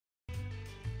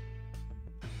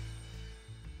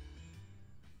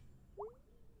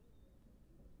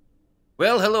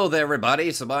Well, hello there, everybody.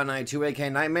 Saban92, aka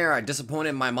Nightmare. I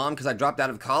disappointed my mom because I dropped out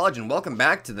of college, and welcome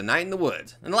back to The Night in the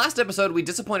Woods. In the last episode, we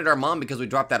disappointed our mom because we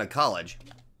dropped out of college.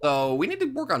 So, we need to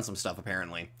work on some stuff,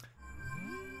 apparently.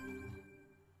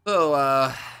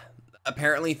 So,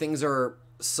 apparently things are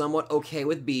somewhat okay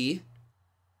with B.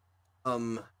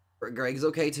 Greg's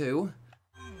okay, too.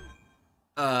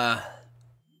 I'm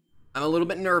a little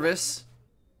bit nervous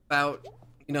about,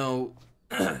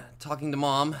 talking to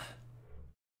Mom.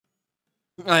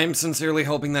 I'm sincerely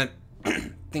hoping that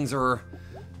things are,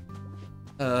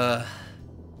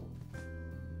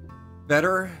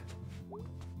 better?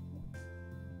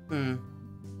 We're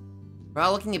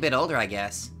all looking a bit older, I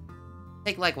guess.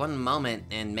 Take, like, one moment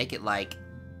and make it, like,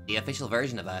 the official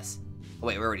version of us. Oh,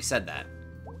 wait, we already said that.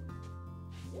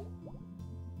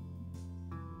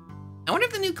 I wonder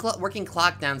if the new working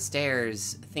clock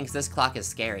downstairs thinks this clock is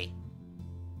scary.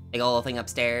 Big ol' thing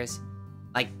upstairs.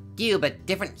 Like you, but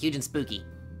different, huge, and spooky.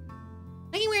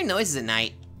 Making weird noises at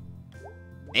night.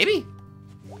 Maybe.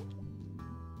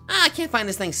 I can't find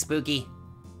this thing spooky.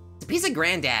 It's a piece of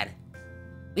Granddad.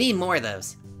 We need more of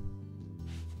those.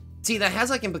 See, that has,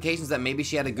 like, implications that maybe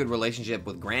she had a good relationship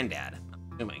with Granddad,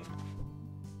 I'm assuming.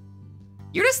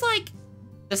 You're just, like,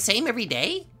 the same every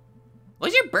day?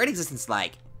 What's your bird existence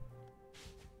like?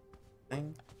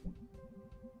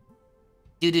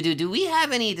 Do we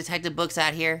have any detective books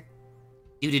out here?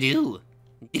 Do.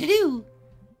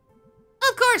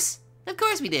 Of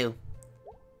course we do.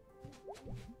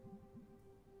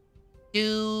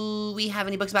 Do we have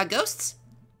any books about ghosts?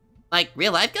 Like,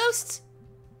 real life ghosts?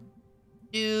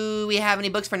 Do we have any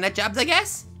books for nut jobs, I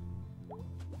guess?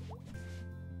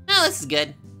 Oh, this is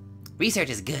good. Research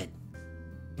is good.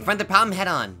 Confront the problem head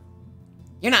on.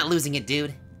 You're not losing it,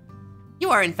 dude.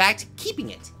 You are, in fact, keeping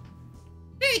it.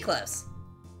 Very close.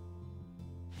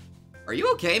 Are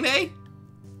you okay, May?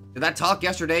 Did that talk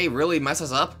yesterday really mess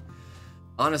us up?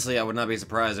 Honestly, I would not be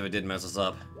surprised if it did mess us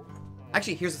up.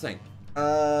 Actually, here's the thing.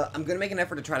 I'm gonna make an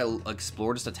effort to try to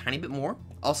explore just a tiny bit more.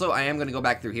 Also, I am gonna go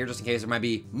back through here just in case there might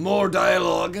be more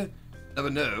dialogue. Never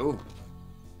know.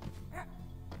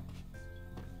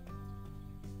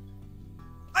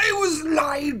 I was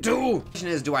lied to! The question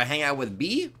is, do I hang out with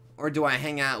B or do I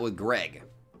hang out with Greg?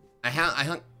 I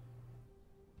hung...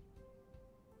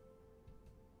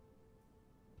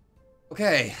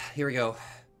 Okay, here we go.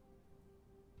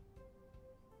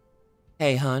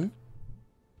 Hey, hun.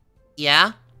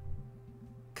 Yeah?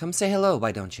 Come say hello,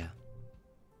 why don't you?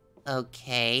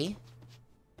 Okay.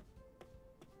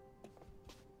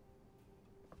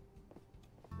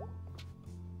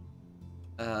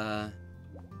 Hey,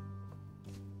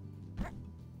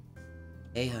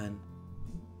 hun.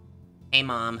 Hey,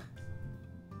 Mom.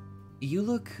 You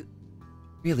look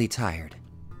really tired.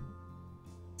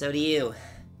 So do you.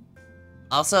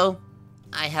 Also,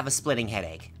 I have a splitting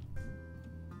headache.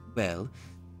 Well,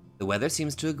 the weather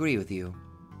seems to agree with you.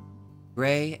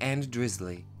 Gray and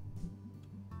drizzly.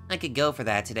 I could go for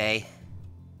that today.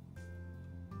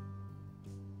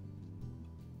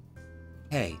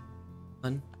 Hey,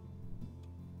 hun.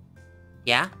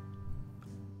 Yeah?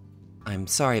 I'm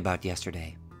sorry about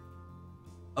yesterday.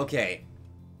 Okay,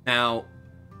 now,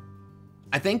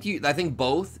 I think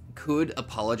both could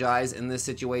apologize in this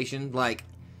situation. Like,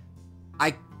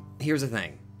 here's the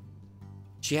thing.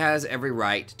 She has every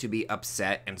right to be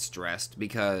upset and stressed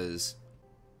because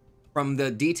from the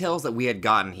details that we had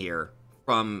gotten here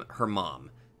from her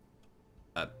mom,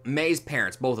 May's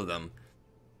parents, both of them,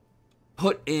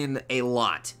 put in a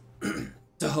lot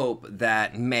to hope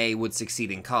that May would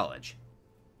succeed in college.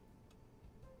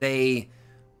 They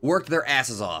worked their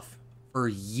asses off for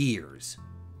years.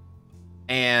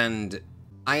 And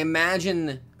I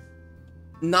imagine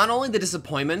not only the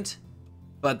disappointment,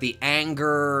 but the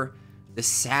anger, the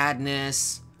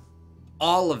sadness,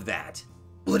 all of that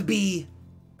would be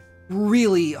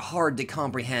really hard to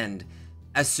comprehend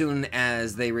as soon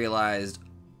as they realized,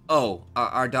 oh,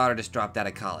 our daughter just dropped out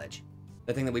of college.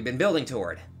 The thing that we've been building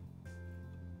toward.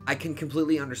 I can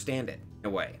completely understand it, in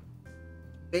a way.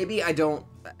 Maybe I don't,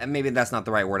 maybe that's not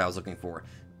the right word I was looking for,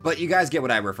 but you guys get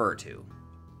what I refer to.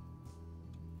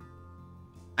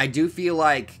 I do feel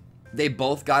like they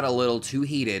both got a little too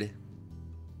heated,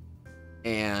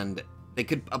 and they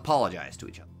could apologize to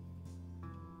each other.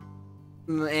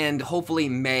 And hopefully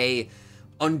May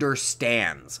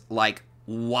understands, like,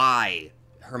 why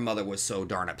her mother was so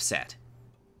darn upset.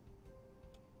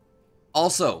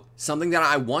 Also, something that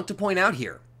I want to point out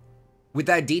here. With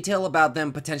that detail about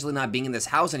them potentially not being in this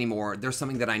house anymore, there's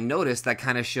something that I noticed that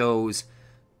kind of shows,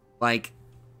 like,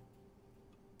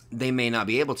 they may not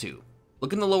be able to.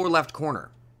 Look in the lower left corner.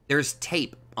 There's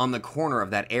tape on the corner of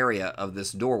that area of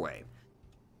this doorway.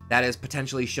 that is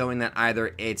potentially showing that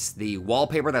either it's the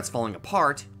wallpaper that's falling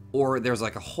apart, or there's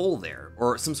like a hole there,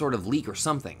 or some sort of leak or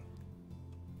something.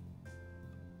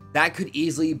 That could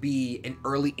easily be an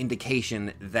early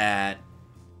indication that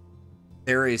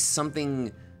there is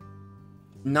something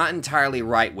not entirely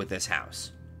right with this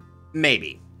house.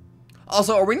 Maybe.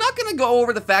 Also, are we not gonna go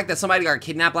over the fact that somebody got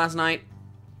kidnapped last night?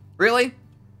 Really?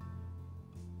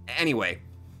 Anyway.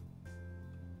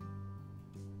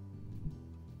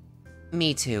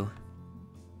 Me too.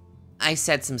 I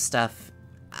said some stuff.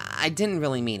 I didn't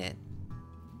really mean it.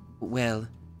 Well,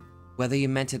 whether you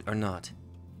meant it or not,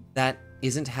 that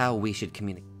isn't how we should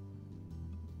communicate.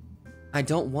 I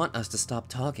don't want us to stop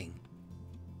talking.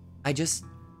 I just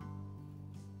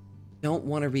don't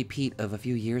want a repeat of a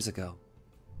few years ago.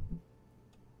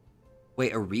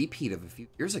 Wait, a repeat of a few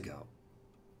years ago?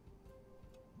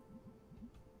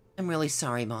 I'm really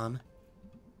sorry, Mom.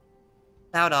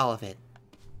 About all of it.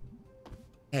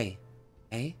 Hey,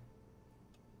 hey?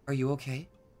 Are you okay?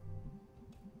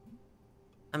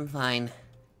 I'm fine.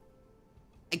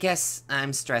 I guess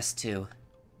I'm stressed too.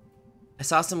 I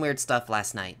saw some weird stuff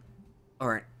last night.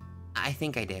 Or, I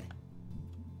think I did.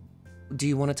 Do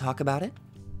you want to talk about it?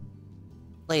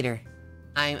 Later.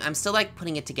 I'm still like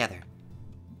putting it together.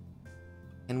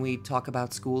 Can we talk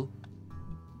about school?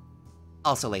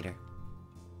 Also later.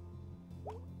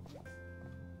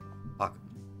 Fuck.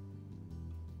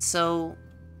 So,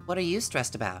 what are you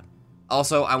stressed about?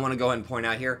 Also, I want to go ahead and point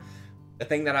out here, the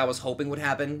thing that I was hoping would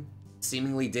happen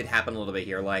seemingly did happen a little bit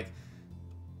here. Like,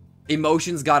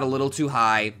 emotions got a little too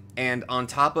high, and on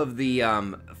top of the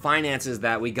finances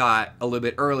that we got a little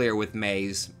bit earlier with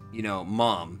May's, you know,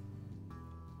 mom,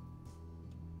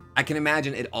 I can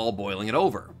imagine it all boiling it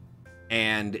over.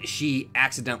 And she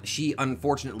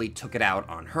unfortunately took it out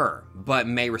on her, but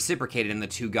May reciprocated and the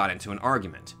two got into an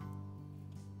argument.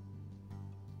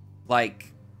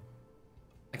 Like,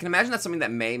 I can imagine that's something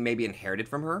that May maybe inherited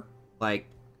from her. Like,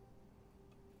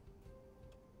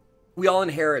 we all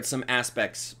inherit some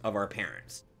aspects of our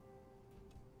parents.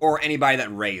 Or anybody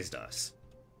that raised us.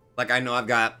 Like, I know I've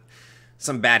got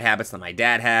some bad habits that my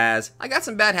dad has. I got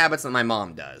some bad habits that my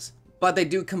mom does. But they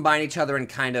do combine each other and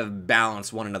kind of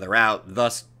balance one another out,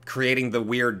 thus creating the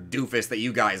weird doofus that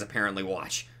you guys apparently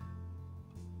watch.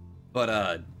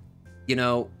 But, you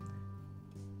know,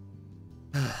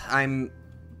 I'm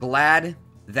glad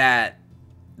that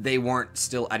they weren't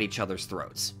still at each other's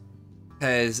throats.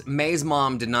 Because May's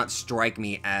mom did not strike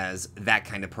me as that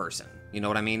kind of person. You know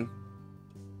what I mean?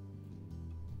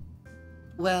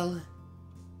 Well,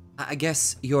 I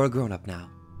guess you're a grown-up now.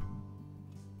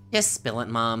 Just spill it,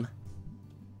 Mom.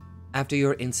 After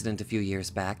your incident a few years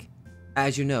back,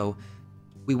 as you know,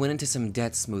 we went into some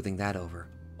debt smoothing that over.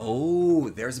 Oh,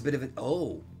 there's a bit of an...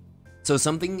 Oh. So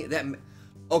something that...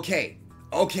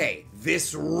 Okay,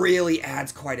 this really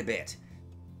adds quite a bit.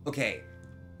 Okay,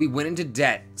 we went into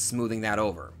debt smoothing that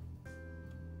over.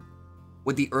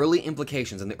 With the early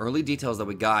implications and the early details that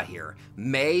we got here,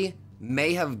 May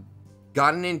have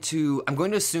gotten into... I'm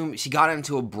going to assume she got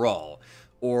into a brawl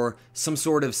or some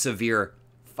sort of severe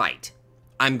fight.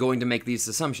 I'm going to make this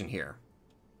assumption here.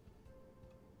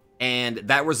 And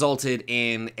that resulted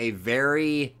in a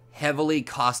very heavily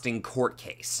costing court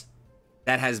case.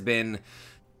 That has been,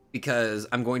 because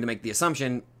I'm going to make the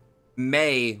assumption,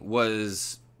 May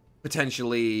was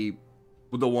potentially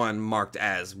the one marked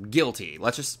as guilty.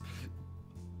 Let's just,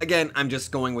 again, I'm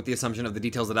just going with the assumption of the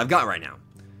details that I've got right now.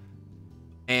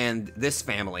 And this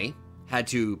family had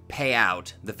to pay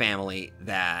out the family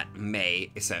that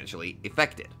May essentially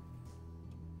affected.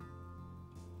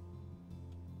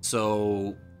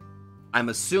 So, I'm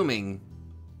assuming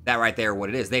that right there what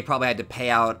it is. They probably had to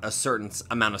pay out a certain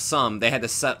amount of sum. They had to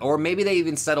set, or maybe they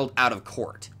even settled out of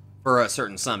court for a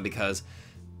certain sum, because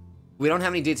we don't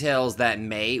have any details that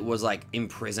May was like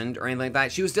imprisoned or anything like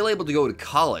that. She was still able to go to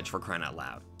college, for crying out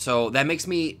loud. So that makes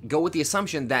me go with the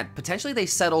assumption that potentially they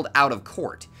settled out of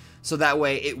court, so that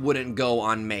way it wouldn't go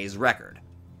on May's record.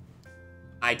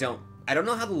 I don't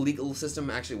know how the legal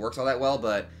system actually works all that well,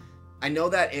 but I know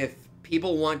that if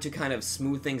people want to kind of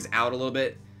smooth things out a little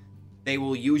bit, they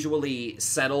will usually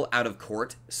settle out of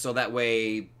court, so that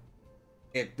way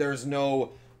if there's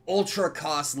no ultra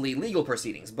costly legal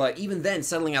proceedings. But even then,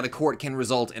 settling out of court can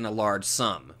result in a large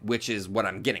sum, which is what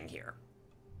I'm getting here.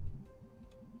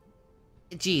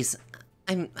 Geez,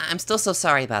 I'm still so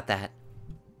sorry about that.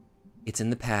 It's in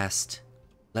the past.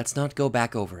 Let's not go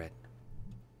back over it.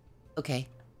 Okay.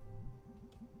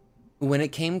 When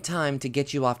it came time to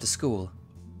get you off to school,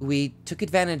 we took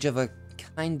advantage of a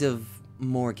kind of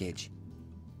mortgage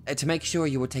to make sure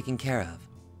you were taken care of.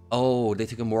 Oh, they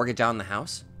took a mortgage out on the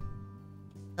house?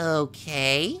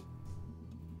 Okay.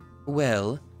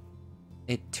 Well,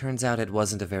 it turns out it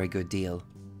wasn't a very good deal.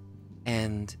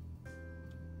 And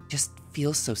just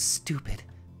feels so stupid.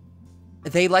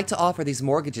 They like to offer these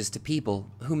mortgages to people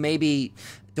who maybe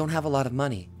don't have a lot of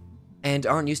money and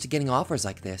aren't used to getting offers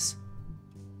like this.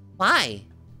 Why?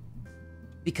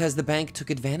 Because the bank took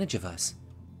advantage of us.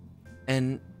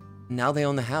 And now they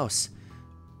own the house.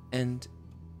 And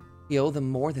we owe them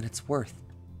more than it's worth.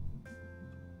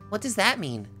 What does that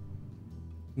mean?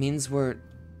 Means we're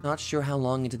not sure how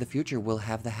long into the future we'll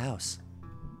have the house.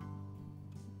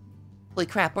 Holy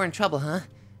crap, we're in trouble, huh?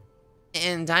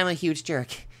 And I'm a huge jerk.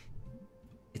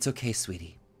 It's okay,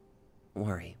 sweetie. Don't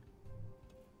worry.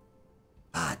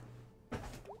 God.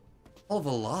 Hell of a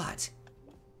lot.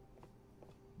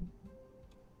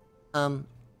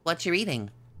 What you reading?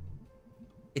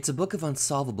 It's a book of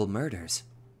unsolvable murders.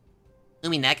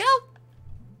 Umineko?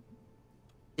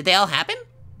 Did they all happen?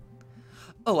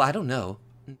 Oh, I don't know.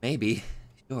 Maybe.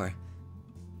 Sure.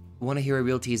 Want to hear a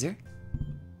real teaser?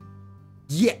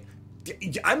 Yeah.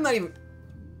 I'm not even...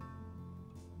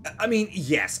 I mean,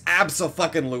 yes,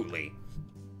 abso-fucking-lutely.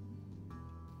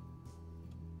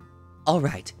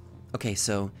 Alright. Okay,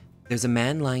 so there's a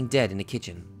man lying dead in a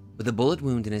kitchen with a bullet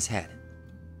wound in his head.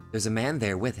 There's a man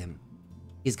there with him.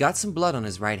 He's got some blood on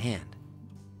his right hand,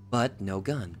 but no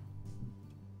gun.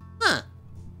 Huh.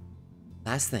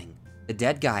 Last thing, the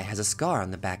dead guy has a scar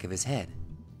on the back of his head.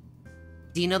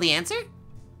 Do you know the answer?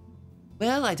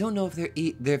 Well, I don't know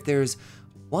if there's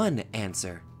one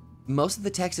answer. Most of the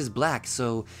text is black,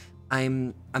 so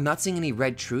I'm not seeing any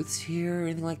red truths here or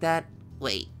anything like that.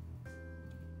 Wait.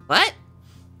 What?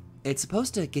 It's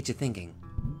supposed to get you thinking.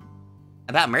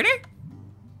 About murder?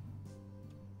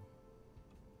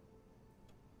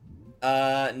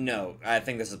 No. I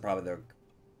think this is probably the...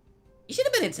 You should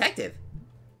have been a detective.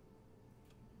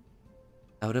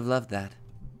 I would have loved that.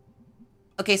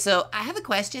 Okay, so I have a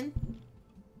question.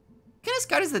 What kind of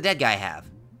scar does the dead guy have?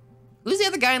 Who's the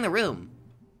other guy in the room?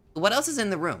 What else is in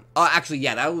the room? Oh, actually,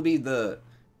 yeah, that would be the...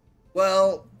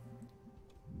 Well...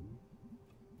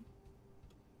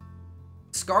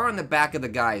 Scar on the back of the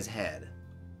guy's head.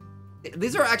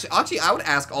 These are actually, I would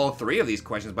ask all three of these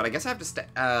questions, but I guess I have to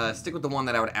stick with the one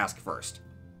that I would ask first.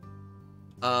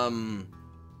 I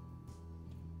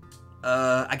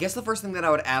guess the first thing that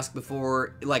I would ask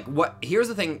before, like, here's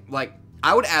the thing, like,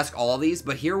 I would ask all of these,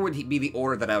 but here would be the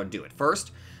order that I would do it.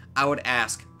 First, I would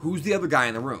ask, who's the other guy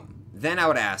in the room? Then I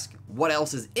would ask, what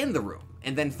else is in the room?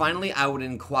 And then finally, I would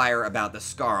inquire about the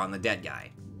scar on the dead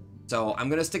guy. So, I'm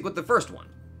gonna stick with the first one.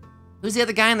 Who's the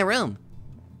other guy in the room?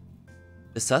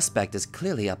 The suspect is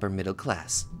clearly upper middle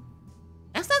class.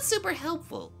 That's not super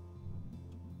helpful.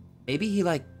 Maybe he,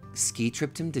 like, ski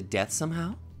tripped him to death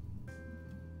somehow?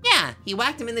 Yeah, he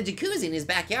whacked him in the jacuzzi in his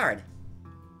backyard.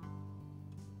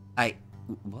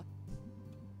 What?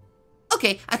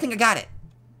 Okay, I think I got it.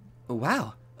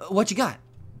 Wow. What you got?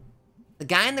 The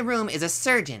guy in the room is a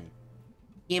surgeon.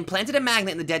 He implanted a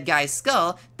magnet in the dead guy's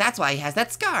skull, that's why he has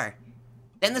that scar.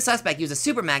 Then the suspect used a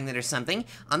super magnet or something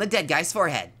on the dead guy's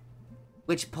forehead,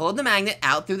 which pulled the magnet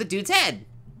out through the dude's head.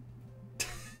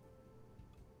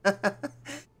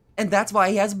 And that's why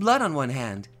he has blood on one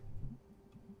hand.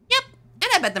 Yep, and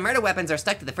I bet the murder weapons are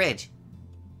stuck to the fridge.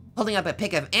 Holding up a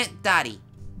pic of Aunt Dottie.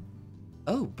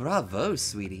 Oh, bravo,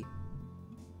 sweetie.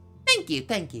 Thank you,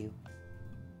 thank you.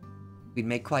 We'd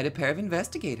make quite a pair of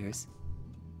investigators.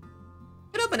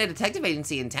 Could open a detective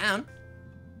agency in town.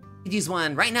 Could use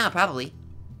one right now, probably.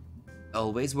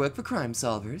 Always work for crime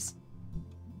solvers.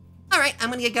 Alright, I'm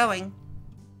gonna get going.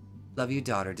 Love your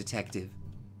daughter, detective.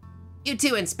 You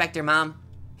too, Inspector Mom.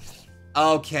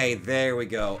 Okay, there we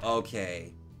go.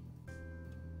 Okay.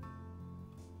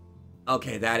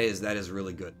 Okay, that is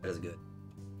really good. That is good.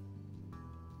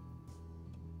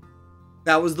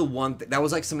 That was the one thing, that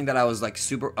was like something that I was like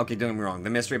super, okay, don't get me wrong,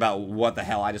 the mystery about what the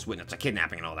hell I just witnessed, a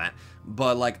kidnapping and all that,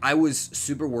 but like I was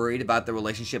super worried about the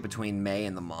relationship between May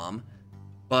and the mom,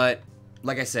 but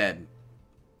like I said,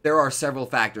 there are several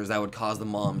factors that would cause the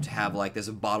mom to have like this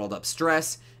bottled up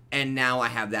stress, and now I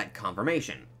have that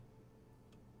confirmation.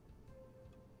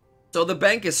 So the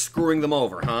bank is screwing them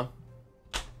over, huh?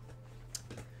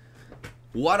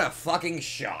 What a fucking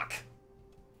shock.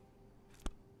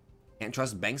 Can't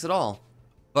trust banks at all.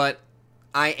 But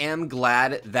I am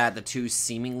glad that the two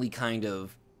seemingly kind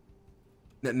of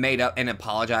made up and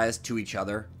apologized to each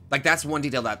other. Like, that's one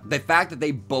detail, that the fact that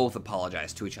they both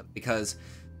apologized to each other, because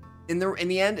in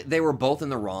the end they were both in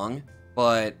the wrong,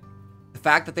 but the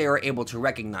fact that they are able to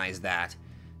recognize that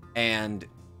and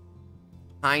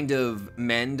kind of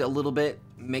mend a little bit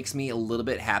makes me a little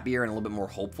bit happier and a little bit more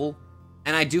hopeful.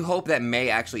 And I do hope that May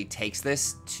actually takes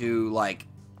this to, like,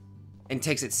 and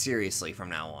takes it seriously from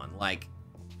now on. Like,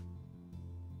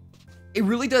 it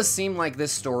really does seem like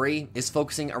this story is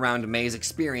focusing around May's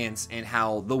experience and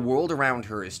how the world around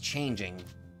her is changing,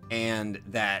 and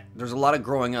that there's a lot of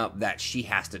growing up that she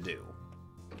has to do.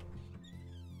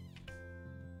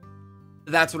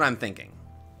 That's what I'm thinking.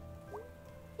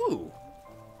 Ooh.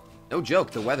 No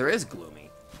joke, the weather is gloomy.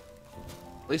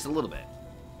 At least a little bit.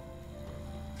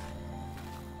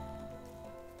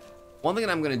 One thing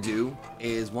that I'm going to do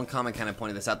is, one comment kind of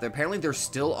pointed this out there. Apparently there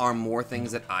still are more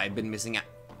things that I've been missing out.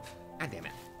 God damn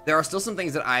it. There are still some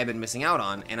things that I've been missing out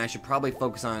on, and I should probably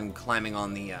focus on climbing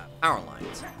on the power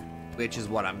lines, which is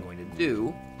what I'm going to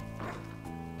do.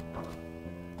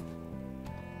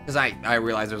 Because I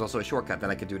realize there's also a shortcut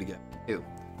that I could do to get to.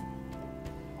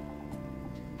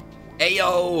 Hey,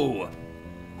 yo!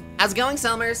 How's it going,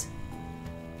 Selmers?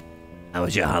 How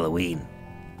was your Halloween?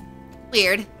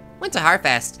 Weird. Went to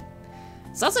Harfest.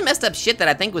 Saw some messed up shit that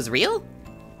I think was real.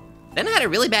 Then I had a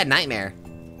really bad nightmare.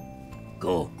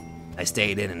 Cool. I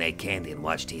stayed in and ate candy and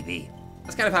watched TV.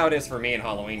 That's kind of how it is for me in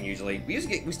Halloween usually.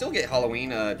 We still get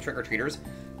Halloween trick-or-treaters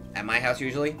at my house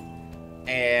usually.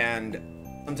 And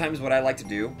sometimes what I like to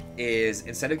do is,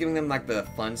 instead of giving them like the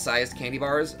fun-sized candy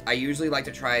bars, I usually like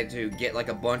to try to get like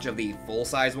a bunch of the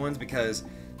full-size ones, because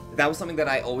that was something that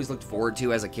I always looked forward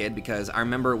to as a kid, because I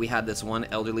remember we had this one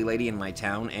elderly lady in my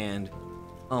town, and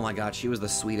oh my god, she was the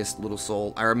sweetest little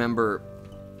soul. I remember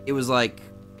it was like,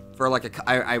 for like the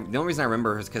only reason I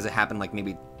remember is because it happened like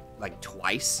maybe like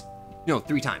twice. No,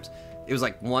 3 times. It was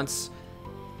like once,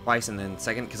 twice, and then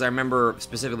second, because I remember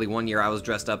specifically one year I was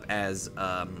dressed up as,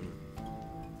 I think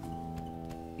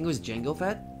it was Jango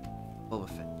Fett? Boba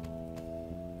Fett.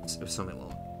 It was something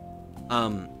little.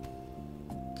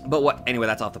 But what, anyway,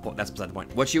 that's off the point, that's beside the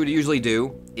point. What she would usually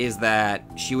do is that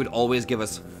she would always give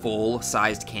us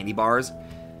full-sized candy bars.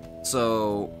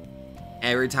 So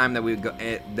every time that we would go,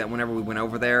 that whenever we went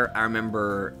over there, I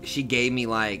remember she gave me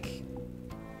like,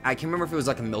 I can't remember if it was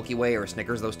like a Milky Way or a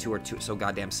Snickers. Those two are so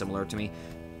goddamn similar to me.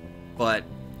 But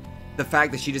the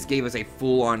fact that she just gave us a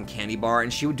full-on candy bar,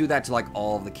 and she would do that to like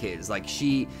all of the kids. Like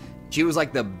she was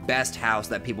like the best house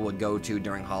that people would go to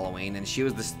during Halloween, and she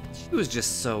was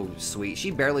just so sweet. She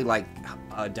barely like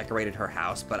decorated her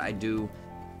house, but I do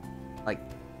like,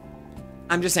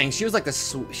 I'm just saying, she was like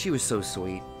she was so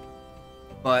sweet.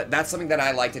 But that's something that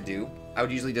I like to do. I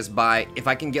would usually just buy, if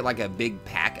I can get like a big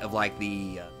pack of like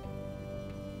the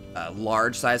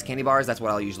large size candy bars, that's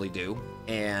what I'll usually do.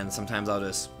 And sometimes I'll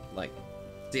just like,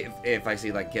 if I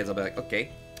see like kids, I'll be like, okay,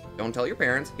 don't tell your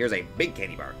parents, here's a big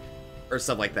candy bar, or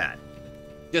stuff like that,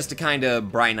 just to kind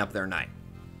of brighten up their night,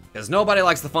 because nobody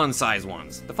likes the fun size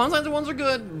ones. The fun size ones are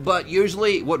good, but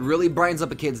usually what really brightens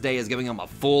up a kid's day is giving them a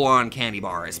full-on candy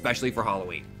bar, especially for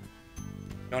Halloween.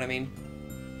 Know what I mean?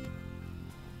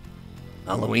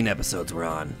 Halloween episodes were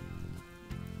on.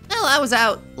 Well, I was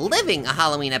out living a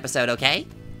Halloween episode, okay?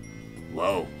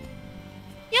 Whoa.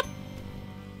 Yep.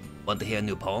 Want to hear a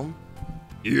new poem?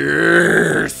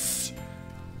 Yes!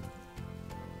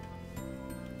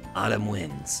 Autumn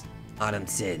wins. Autumn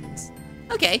sins.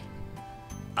 Okay.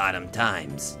 Autumn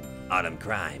times. Autumn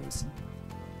crimes.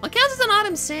 What counts as an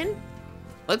autumn sin?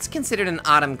 What's considered an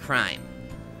autumn crime?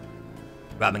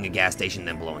 Robbing a gas station,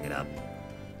 then blowing it up.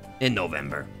 In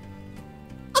November.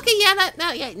 Okay, yeah,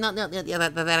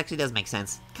 that actually does make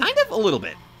sense. Kind of, a little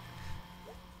bit.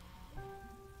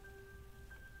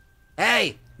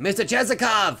 Hey, Mr.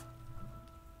 Chesikov!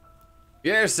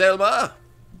 Yes, Selma?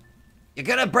 You're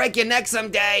gonna break your neck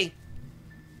someday!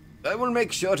 I will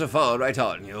make sure to fall right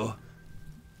on you.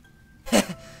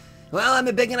 Well, I'm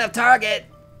a big enough target.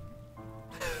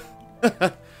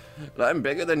 I'm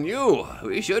bigger than you.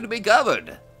 We should be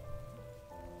covered.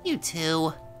 You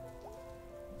too.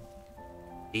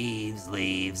 Leaves,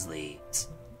 leaves, leaves.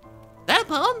 That a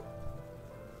poem?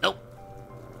 Nope.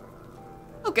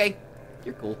 Okay,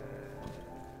 you're cool.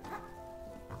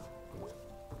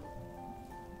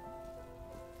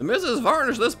 The missus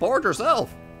varnished this porch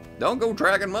herself. Don't go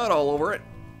tracking mud all over it.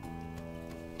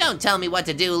 Don't tell me what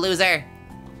to do, loser.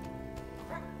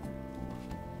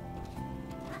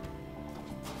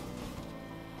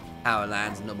 Power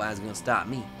lines, nobody's gonna stop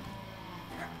me.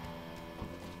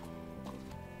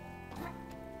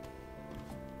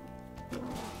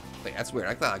 Wait, that's weird.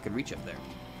 I thought I could reach up there.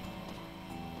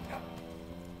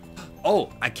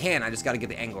 Oh, I can. I just gotta get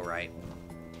the angle right.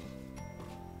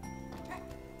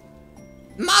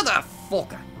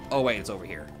 Motherfucker! Oh, wait, it's over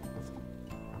here.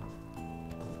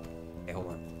 Okay, hold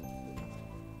on.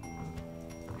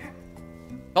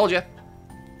 Told you.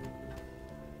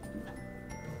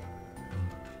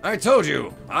 I told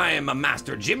you, I am a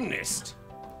master gymnast.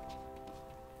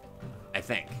 I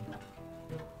think.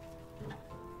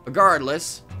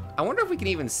 Regardless, I wonder if we can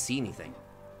even see anything.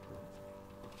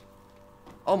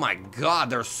 Oh my god,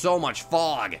 there's so much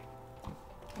fog.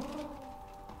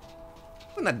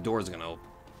 When that door's gonna open.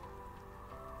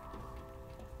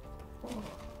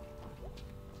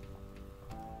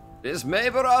 Miss May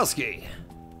Borowski.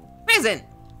 Present!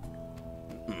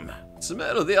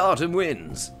 Smell of the autumn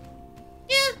winds.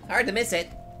 Yeah, hard to miss it.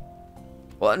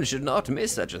 One should not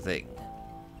miss such a thing.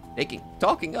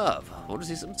 Talking of, want to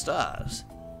see some stars?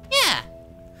 Yeah.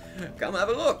 Come have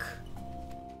a look.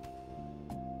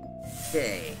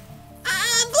 Okay.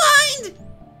 I'm blind!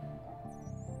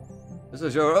 This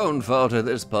is your own fault at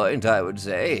this point, I would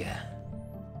say.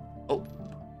 Oh.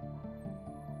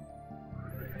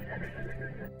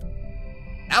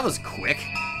 That was quick.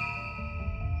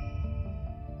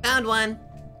 Found one.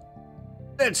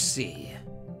 Let's see.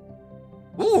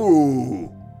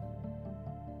 Ooh.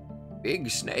 Big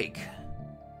snake.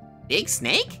 Big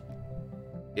snake?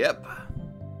 Yep.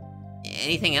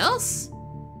 Anything else?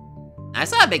 I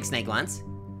saw a big snake once.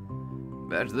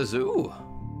 At the zoo.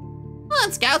 Well,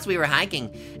 on Scouts we were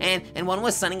hiking, and one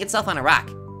was sunning itself on a rock.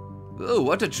 Oh,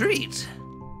 what a treat.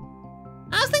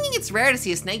 I was thinking it's rare to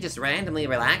see a snake just randomly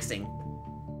relaxing.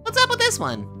 What's up with this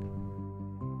one?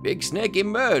 Big snake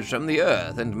emerged from the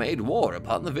earth and made war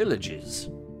upon the villages.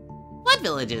 What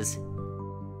villages?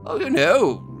 Oh, you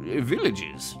know,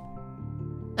 villages.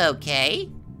 Okay.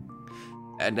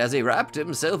 And as he wrapped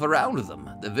himself around them,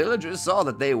 the villagers saw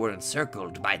that they were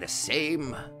encircled by the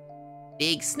same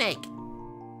Big snake.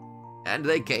 and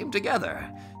they came together,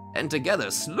 and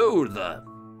together slew the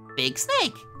Big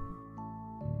snake.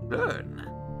 Learn.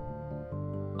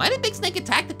 Why did Big Snake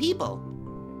attack the people?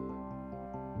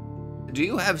 Do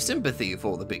you have sympathy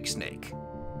for the big snake?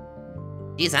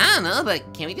 Geez, I don't know,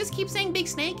 but can we just keep saying Big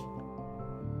Snake?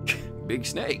 Big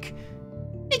snake.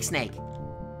 Big Snake.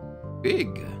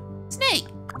 Big. Snake.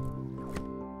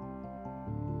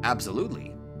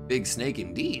 Absolutely. Big snake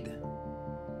indeed.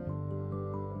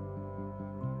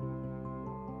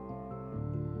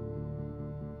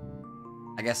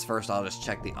 I guess first I'll just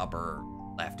check the upper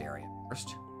left area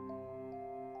first.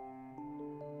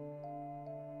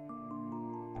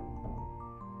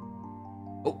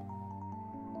 Oh.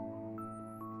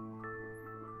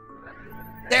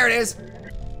 There it is.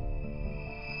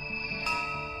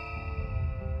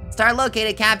 Star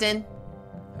located, Captain.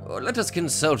 Or let us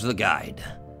consult the guide.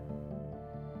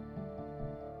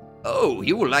 Oh,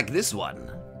 you will like this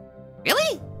one.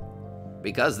 Really?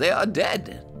 Because they are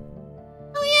dead.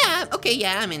 Oh yeah, okay,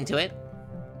 yeah, I'm into it.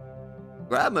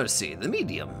 Gramercy, the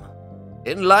medium.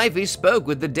 In life he spoke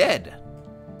with the dead.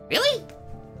 Really?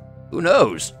 Who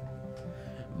knows?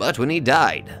 But when he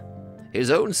died,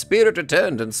 his own spirit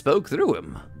returned and spoke through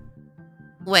him.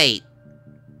 Wait,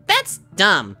 that's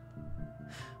dumb.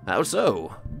 How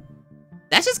so?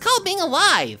 That's just called being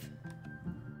alive.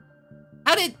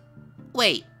 How did...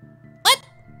 Wait, what?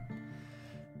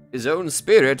 His own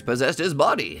spirit possessed his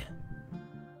body.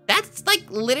 That's like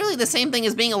literally the same thing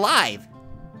as being alive.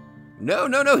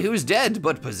 No, he was dead,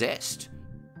 but possessed.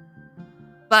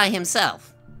 By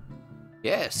himself.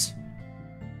 Yes.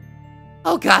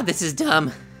 Oh god, this is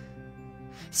dumb.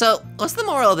 So, what's the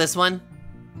moral of this one?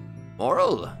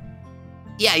 Moral?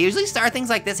 Yeah, usually star things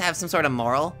like this have some sort of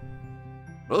moral.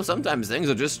 Well, sometimes things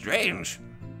are just strange.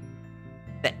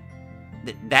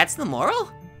 That's the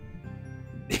moral?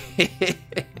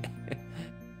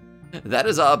 That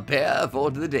is our pair for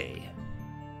the day.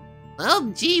 Well,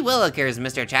 gee willikers,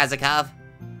 Mr. Chazikov.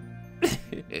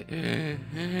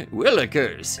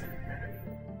 Willikers.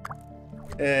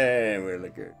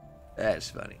 Williker. That's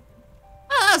funny.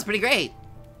 Oh, that was pretty great.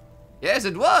 Yes,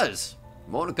 it was.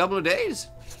 More in a couple of days.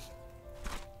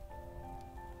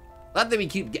 Not that we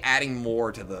keep adding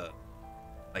more to the...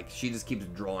 Like, she just keeps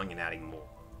drawing and adding more.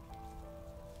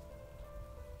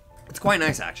 It's quite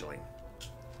nice, actually.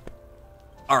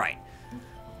 Alright.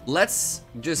 Let's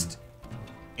just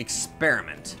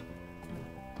experiment.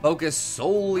 Focus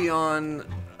solely on,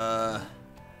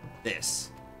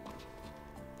 this.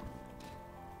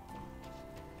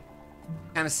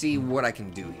 Kind of see what I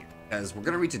can do here. Because we're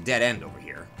going to reach a dead end over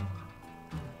here.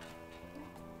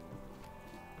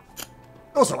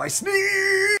 Also, I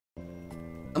sneeze!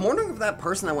 I'm wondering if that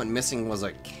person that went missing was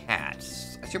a cat.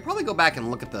 I should probably go back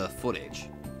and look at the footage.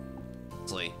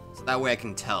 Honestly, so that way I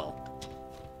can tell.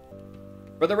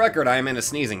 For the record, I am in a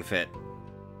sneezing fit.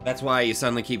 That's why you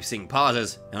suddenly keep seeing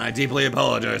pauses, and I deeply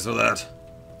apologize for that.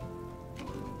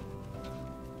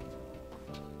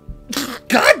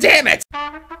 God damn it!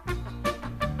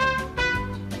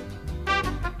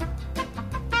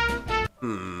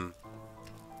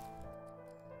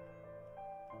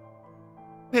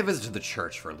 Pay a visit to the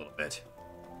church for a little bit.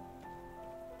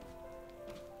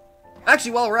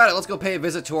 Actually, while we're at it, let's go pay a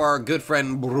visit to our good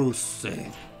friend Bruce.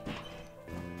 I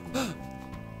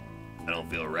don't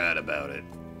feel right about it.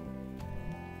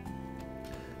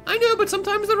 I know, but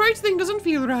sometimes the right thing doesn't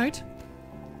feel right.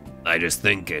 I just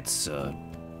think it's,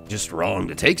 just wrong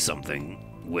to take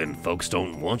something when folks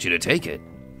don't want you to take it.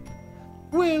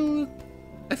 Well,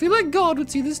 I feel like God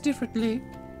would see this differently.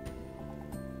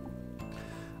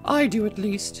 I do, at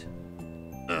least.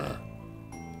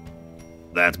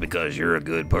 That's because you're a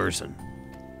good person.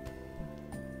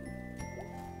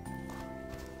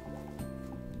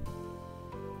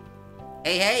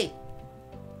 Hey, hey.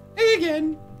 Hey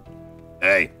again.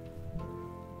 Hey,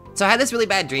 So I had this really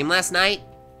bad dream last night.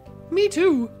 Me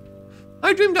too.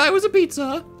 I dreamed I was a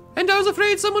pizza, and I was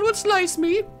afraid someone would slice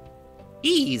me.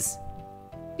 Ease.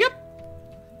 Yep.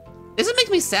 This makes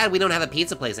me sad we don't have a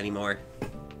pizza place anymore.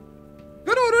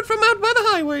 Got ordered from out by the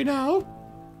highway now.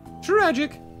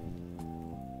 Tragic.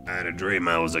 I had a dream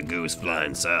I was a goose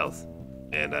flying south,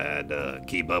 and I had to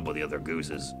keep up with the other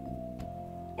gooses,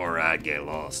 or I'd get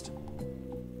lost.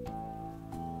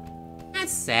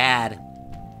 That's sad.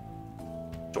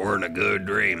 Torn a good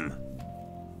dream.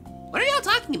 What are y'all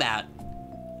talking about?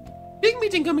 Big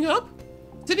meeting coming up.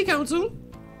 City council.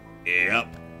 Yep.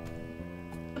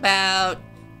 About...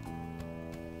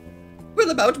 Well,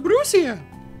 about Bruce here.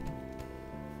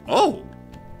 Oh,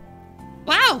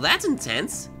 Wow, that's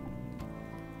intense.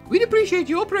 We'd appreciate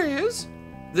your prayers.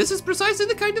 This is precisely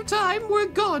the kind of time where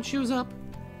God shows up.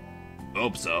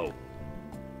 hope so.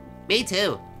 Me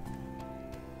too.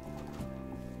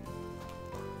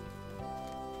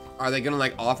 Are they gonna,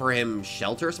 like, offer him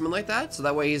shelter or something like that? So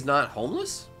that way he's not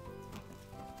homeless?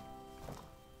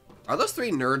 Are those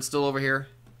three nerds still over here?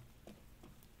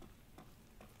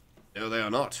 No, they are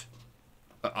not.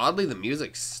 But oddly, the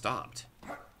music stopped.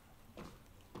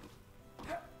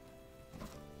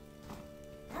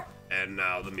 And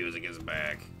now the music is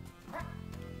back.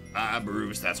 Ah,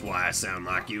 Bruce, that's why I sound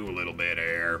like you a little bit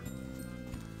here.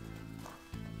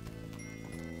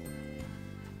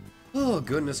 Oh,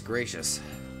 goodness gracious.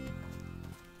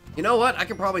 You know what? I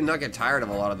could probably not get tired of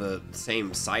a lot of the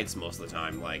same sights most of the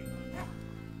time. Like,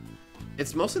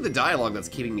 it's mostly the dialogue that's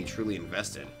keeping me truly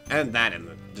invested. And that and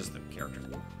just the characters.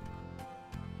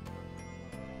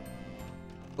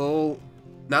 Well,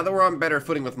 now that we're on better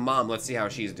footing with Mom, let's see how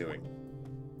she's doing.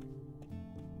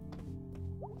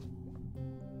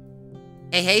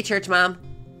 Hey, hey, church mom.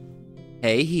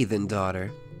 Hey, heathen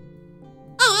daughter.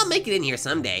 Oh, I'll make it in here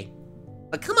someday.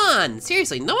 But come on,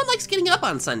 seriously, no one likes getting up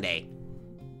on Sunday.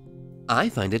 I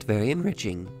find it very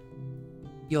enriching.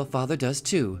 Your father does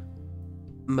too.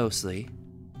 Mostly.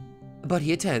 But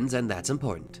he attends, and that's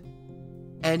important.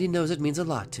 And he knows it means a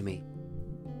lot to me.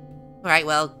 Alright,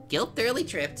 well, guilt thoroughly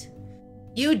tripped.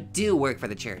 You do work for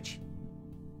the church.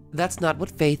 That's not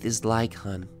what faith is like,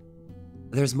 hun.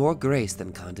 There's more grace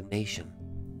than condemnation.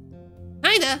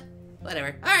 Kinda.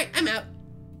 Whatever. Alright, I'm out.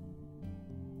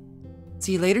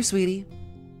 See you later, sweetie.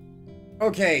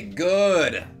 Okay,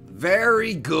 good.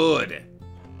 Very good.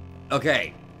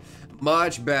 Okay,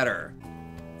 much better.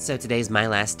 So today's my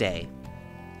last day.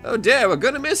 Oh dear, we're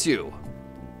gonna miss you.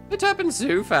 It happened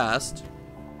so fast.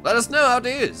 Let us know how it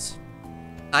is.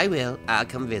 I will. I'll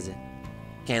come visit.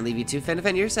 Can't leave you two fend to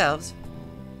fend yourselves.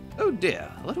 Oh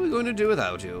dear, what are we going to do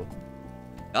without you?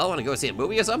 Y'all want to go see a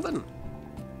movie or something?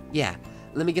 Yeah,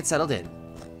 let me get settled in.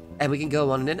 And we can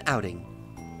go on an outing.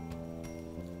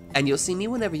 And you'll see me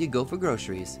whenever you go for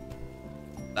groceries.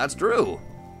 That's true.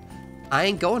 I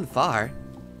ain't going far.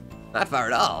 Not far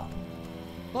at all.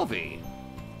 Coffee.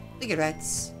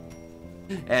 Cigarettes.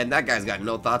 And that guy's got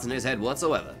no thoughts in his head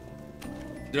whatsoever.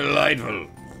 Delightful.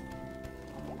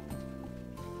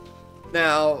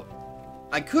 Now,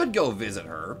 I could go visit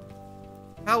her.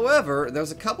 However,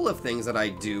 there's a couple of things that I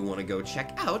do want to go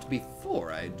check out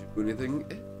before I do anything.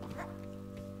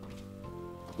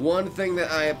 One thing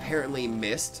that I apparently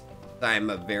missed, I'm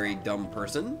a very dumb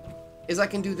person, is I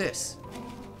can do this.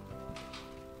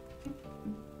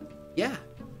 Yeah.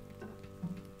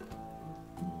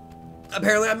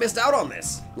 Apparently I missed out on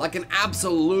this, like an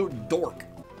absolute dork.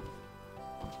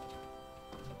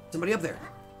 Somebody up there.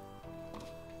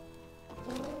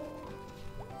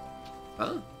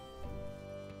 Huh?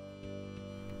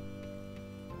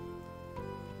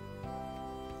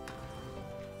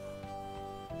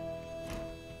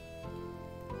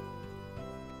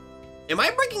 Am I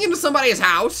breaking into somebody's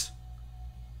house?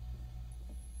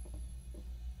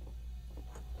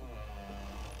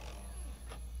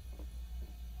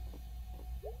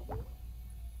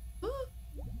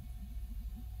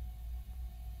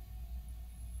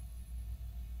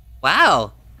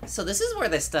 Wow. So this is where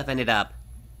this stuff ended up.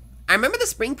 I remember the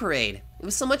spring parade. It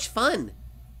was so much fun.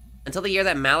 Until the year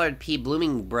that Mallard P.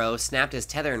 Blooming Bro snapped his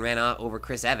tether and ran off over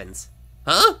Chris Evans.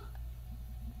 Huh?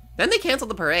 Then they canceled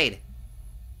the parade.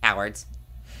 Cowards.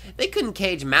 They couldn't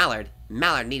cage Mallard.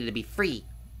 Mallard needed to be free.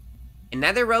 And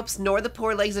neither ropes nor the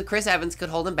poor legs of Chris Evans could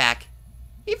hold him back.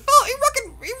 He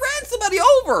ran somebody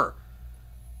over!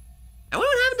 I wonder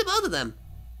what happened to both of them.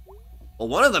 Well,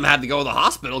 one of them had to go to the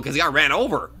hospital because he got ran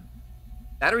over.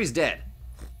 Battery's dead.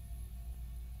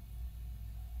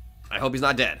 I hope he's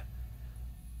not dead.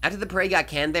 After the parade got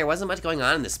canned, there wasn't much going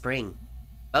on in the spring.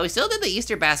 But we still did the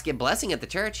Easter basket blessing at the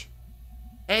church.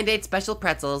 And ate special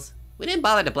pretzels. We didn't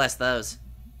bother to bless those.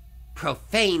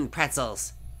 Profane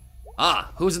pretzels.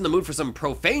 Ah, who's in the mood for some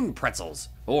profane pretzels?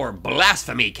 Or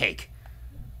blasphemy cake?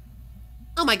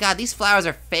 Oh my god, these flowers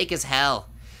are fake as hell.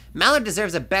 Mallard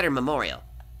deserves a better memorial.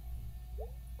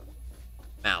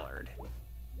 Mallard.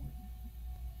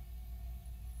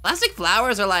 Plastic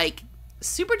flowers are like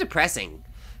super depressing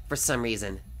for some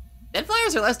reason. Dead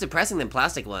flowers are less depressing than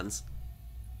plastic ones.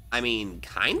 I mean,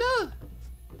 kinda?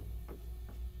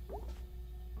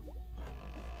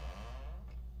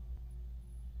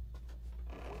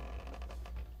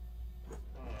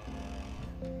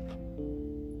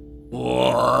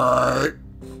 What?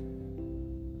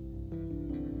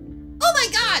 Oh my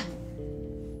god!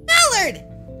 Mallard!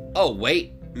 Oh,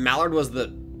 wait. Mallard was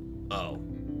the... Oh.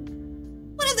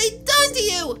 What have they done to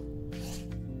you?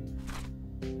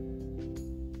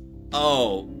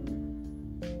 Oh.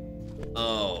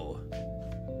 Oh.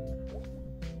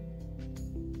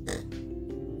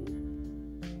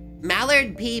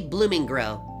 Mallard P.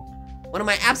 Bloominggrow. One of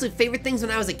my absolute favorite things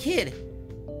when I was a kid.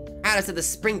 Proudest of the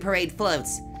spring parade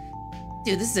floats.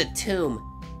 Dude, this is a tomb.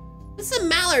 This is a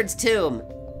Mallard's tomb.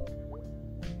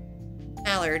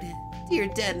 Mallard, dear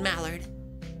dead Mallard.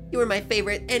 You were my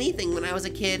favorite anything when I was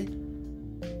a kid.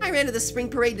 I ran to the spring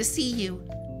parade to see you.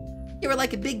 You were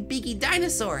like a big beaky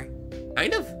dinosaur.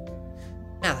 Kind of.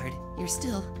 Mallard, you're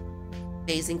still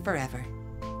amazing forever.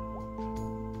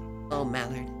 Oh,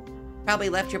 Mallard. Probably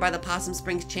left here by the Possum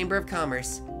Springs Chamber of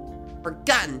Commerce.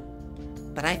 Forgotten.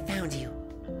 But I found you.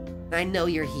 And I know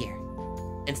you're here.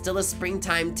 And still a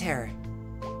springtime terror.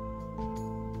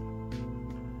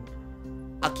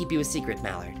 I'll keep you a secret,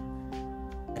 Mallard.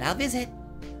 But I'll visit.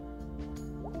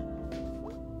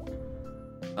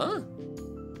 Huh?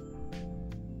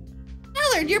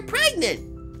 Mallard, you're pregnant!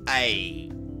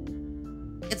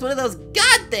 It's one of those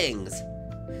God things!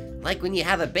 Like when you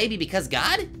have a baby because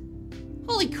God?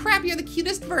 Holy crap, you're the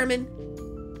cutest vermin.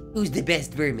 Who's the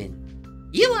best vermin?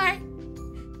 You are!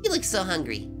 You look so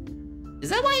hungry. Is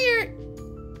that why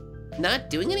you're not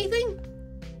doing anything?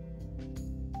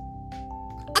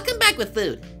 I'll come back with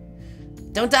food.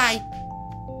 Don't die.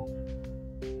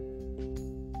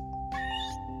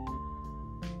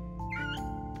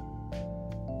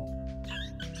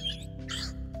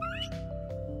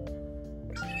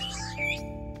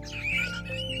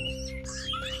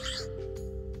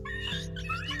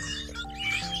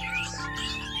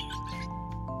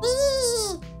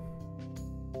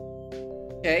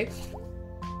 Okay.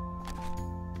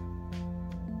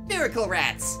 Miracle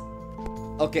rats.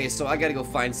 Okay, so I gotta go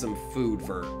find some food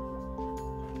for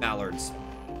Mallards.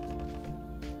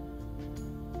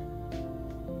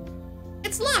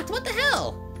 It's locked, what the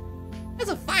hell? That's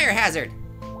a fire hazard.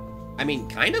 I mean,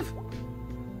 kind of?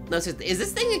 No, seriously, is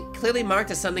this thing clearly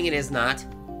marked as something it is not?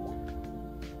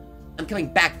 I'm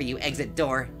coming back for you, exit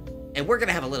door. And we're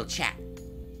gonna have a little chat.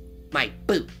 My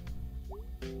boot.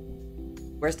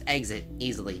 Worst exit,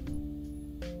 easily.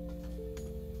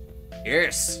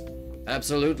 Yes,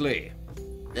 absolutely.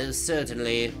 No,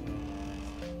 certainly.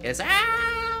 Yes,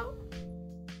 ow!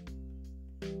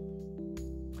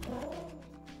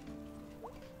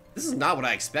 This is not what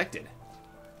I expected.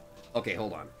 Okay,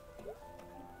 hold on.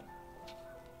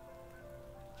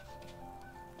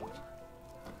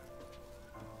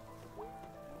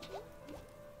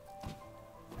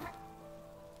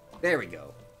 There we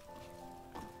go.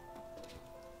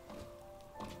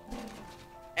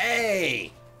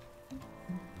 Hey!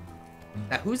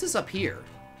 Now, who's this up here?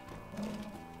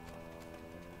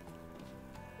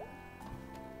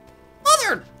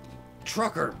 Mother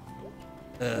trucker!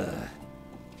 Ugh.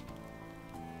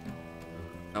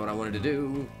 Not what I wanted to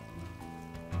do.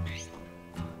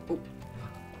 Oh.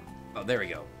 Oh, there we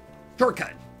go.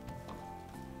 Shortcut!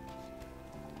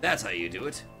 That's how you do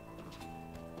it.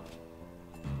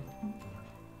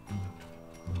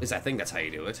 At least I think that's how you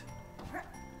do it.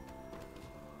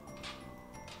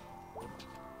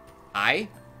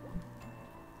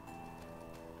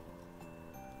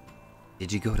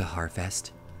 Did you go to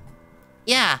Harfest?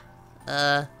 Yeah,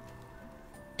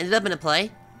 ended up in a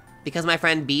play because my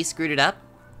friend B screwed it up.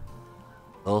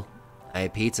 Oh, I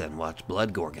ate pizza and watched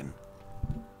Blood Gorgon.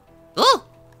 Oh!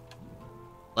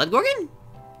 Blood Gorgon?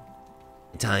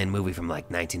 Italian movie from like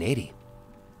 1980.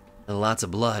 Lots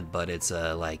of blood, but it's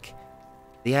like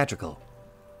theatrical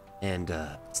and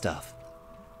stuff.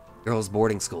 Girls'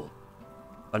 boarding school.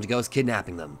 Bunch of ghosts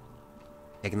kidnapping them,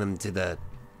 taking them to the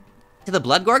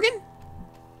Blood Gorgon?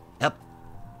 Yep.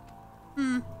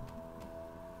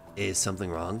 Is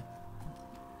something wrong?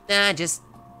 Nah, I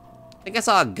think I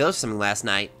saw a ghost or something last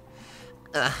night.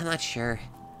 I'm not sure.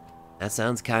 That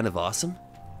sounds kind of awesome.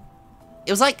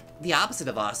 It was like the opposite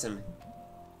of awesome.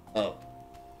 Oh.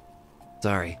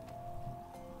 Sorry.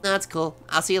 No, that's cool.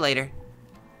 I'll see you later.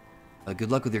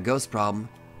 Good luck with your ghost problem.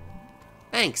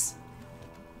 Thanks.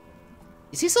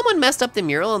 You see someone messed up the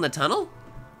mural in the tunnel?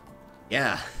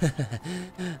 Yeah.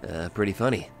 Pretty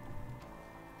funny.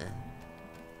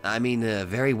 I mean,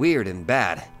 very weird and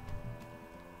bad.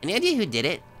 Any idea who did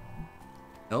it?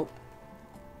 Nope.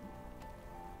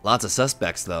 Lots of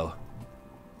suspects, though.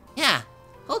 Yeah,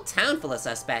 whole town full of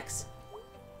suspects.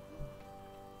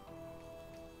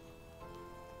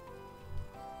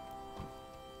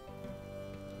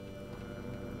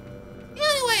 The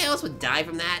only way else would die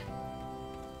from that.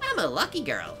 I'm a lucky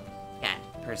girl. Cat,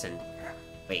 person.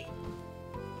 Wait.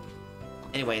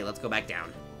 Anyway, let's go back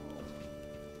down.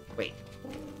 Wait.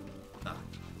 Oh,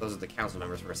 those are the council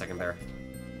members for a second there.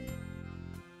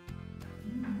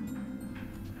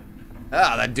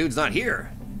 Ah, that dude's not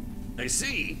here. I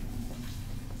see.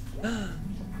 I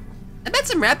bet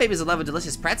some rat babies will love a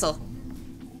delicious pretzel.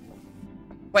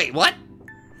 Wait, what?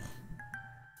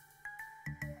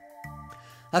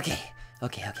 Okay.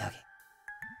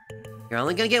 You're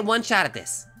only gonna get one shot at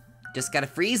this. Just gotta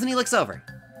freeze when he looks over.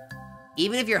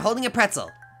 Even if you're holding a pretzel.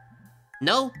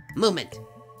 No movement.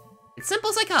 It's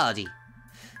simple psychology.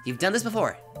 You've done this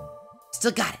before.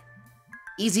 Still got it.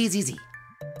 Easy.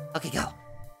 Okay, go.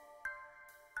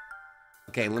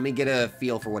 Okay, let me get a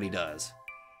feel for what he does.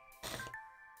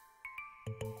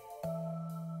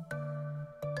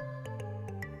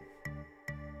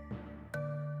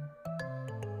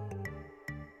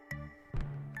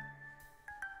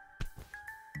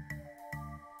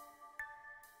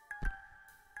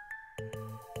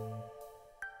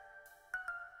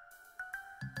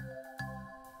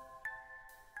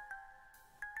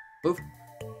 Move.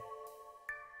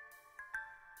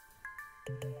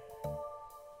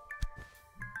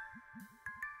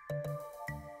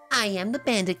 I am the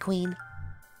bandit queen.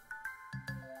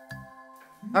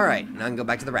 Alright, now I can go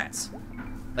back to the rats.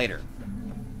 Later.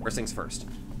 First things first.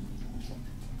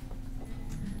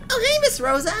 Oh, hey, Miss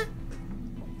Rosa.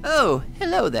 Oh,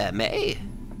 hello there, May.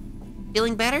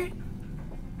 Feeling better?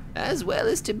 As well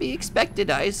as to be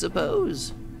expected, I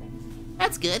suppose.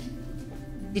 That's good.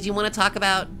 Did you want to talk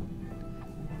about...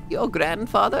 Your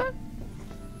grandfather?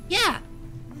 Yeah.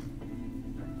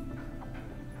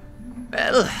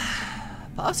 Well,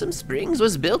 Possum Springs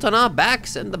was built on our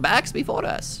backs and the backs before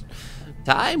us.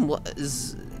 Time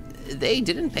was... They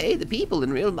didn't pay the people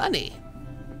in real money.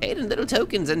 Paid in little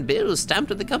tokens and bills stamped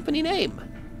with the company name.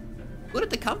 Put at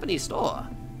the company store.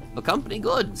 For company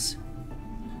goods.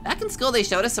 Back in school, they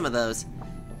showed us some of those.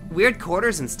 Weird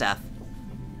quarters and stuff.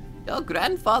 Your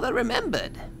grandfather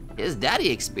remembered. His daddy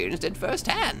experienced it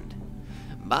firsthand.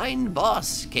 Mine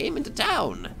boss came into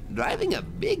town, driving a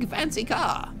big fancy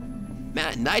car.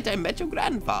 That night I met your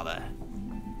grandfather.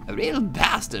 A real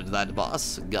bastard, that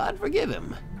boss. God forgive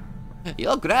him.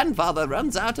 Your grandfather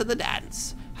runs out to the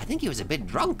dance. I think he was a bit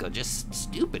drunk or just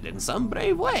stupid in some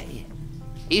brave way.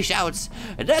 He shouts,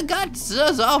 "The guts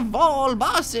of all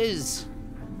bosses!"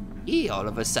 He all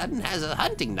of a sudden has a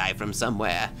hunting knife from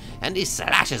somewhere, and he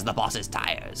slashes the boss's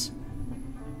tires.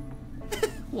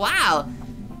 Wow.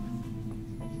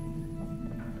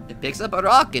 He picks up a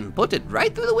rock and put it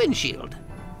right through the windshield.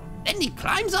 Then he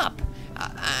climbs up.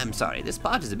 I'm sorry, this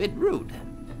part is a bit rude.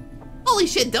 Holy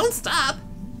shit, don't stop.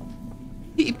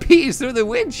 He pees through the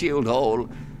windshield hole.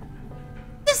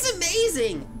 This is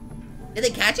amazing. Did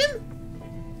they catch him?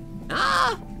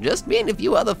 Just me and a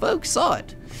few other folks saw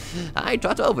it. I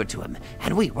trot over to him,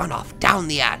 and we run off down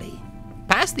the alley,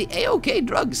 past the A-OK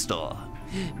drugstore.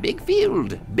 Big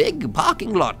field, big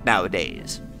parking lot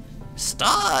nowadays.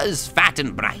 Stars fat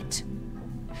and bright.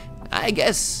 I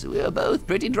guess we were both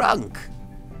pretty drunk.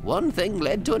 One thing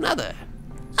led to another.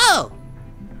 Oh.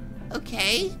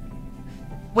 Okay.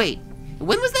 Wait,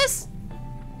 when was this?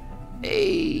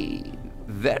 A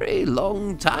very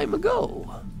long time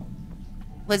ago.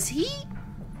 Was he?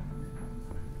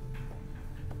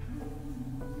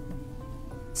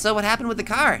 So what happened with the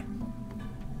car?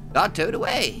 Got towed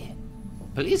away.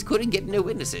 Police couldn't get no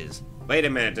witnesses. Wait a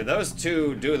minute, did those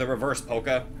two do the reverse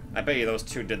polka? I bet you those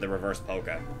two did the reverse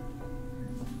polka.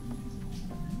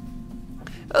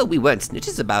 Oh, we weren't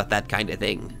snitches about that kind of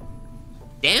thing.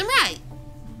 Damn right.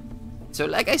 So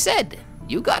like I said,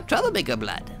 you got troublemaker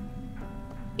blood.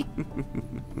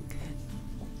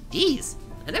 Jeez,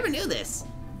 I never knew this.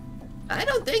 I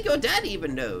don't think your dad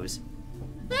even knows.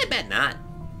 I bet not.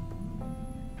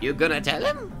 You gonna tell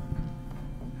him?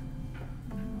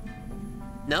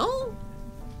 No?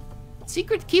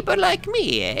 Secret keeper like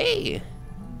me, eh?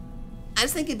 I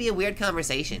just think it'd be a weird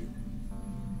conversation.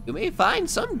 You may find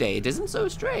someday it isn't so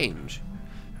strange.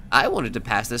 I wanted to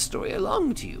pass this story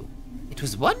along to you. It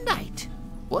was one night,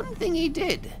 one thing he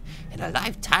did, and a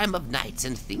lifetime of nights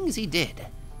and things he did.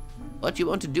 What you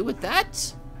want to do with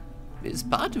that is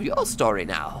part of your story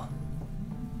now.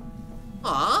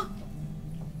 Aw.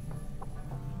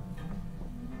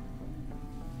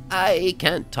 I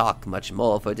can't talk much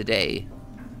more for today.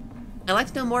 I'd like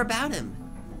to know more about him.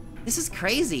 This is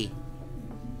crazy.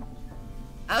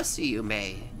 I'll see you,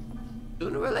 May.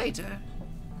 Sooner or later.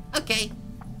 Okay.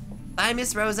 Bye,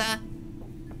 Miss Rosa.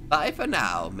 Bye for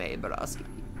now, May Borowski.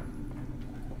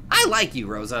 I like you,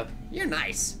 Rosa. You're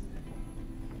nice.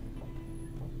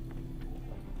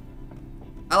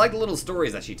 I like the little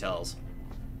stories that she tells.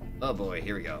 Oh boy,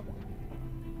 here we go.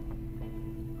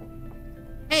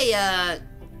 Hey, kind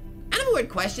of a weird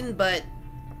question, but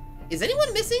is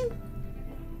anyone missing?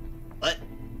 What?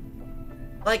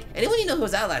 Like, anyone you know who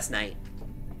was out last night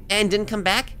and didn't come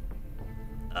back?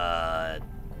 I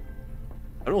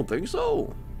don't think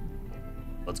so.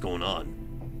 What's going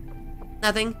on?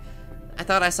 Nothing. I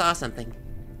thought I saw something.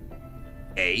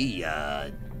 Hey,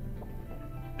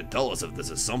 tell us if this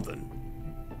is something.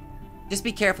 Just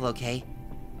be careful, okay?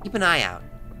 Keep an eye out.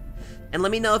 And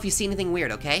let me know if you see anything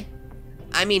weird, okay?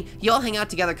 I mean, you all hang out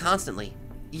together constantly.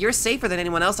 You're safer than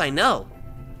anyone else I know.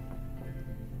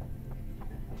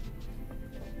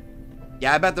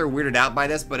 Yeah, I bet they're weirded out by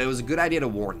this, but it was a good idea to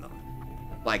warn them.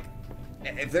 Like,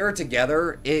 if they're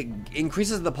together, it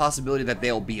increases the possibility that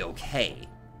they'll be okay.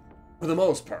 For the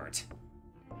most part.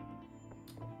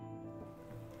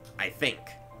 I think.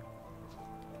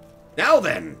 Now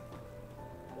then!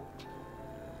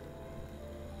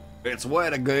 It's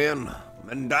wet again,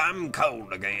 and I'm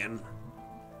cold again.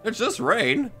 It's just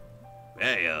rain.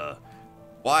 Hey,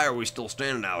 why are we still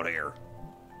standing out here?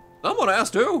 Someone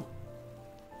asked who.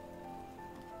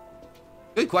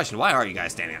 Good question. Why are you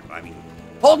guys standing up? I mean,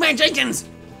 Old Man Jenkins!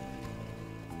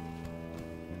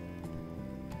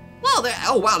 Well,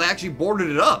 oh wow, they actually boarded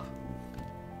it up.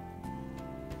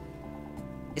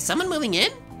 Is someone moving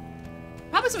in?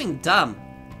 Probably something dumb.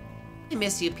 I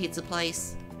miss you, pizza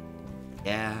place.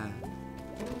 Yeah.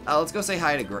 Let's go say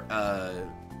hi to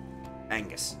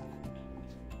Angus.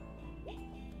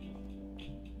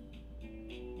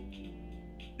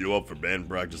 You up for band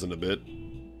practice in a bit?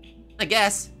 I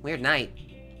guess. Weird night.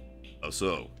 How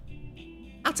so?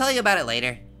 I'll tell you about it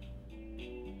later.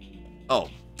 Oh,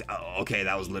 okay,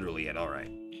 that was literally it. All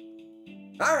right.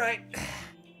 All right.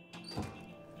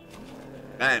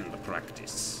 Band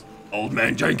practice. Old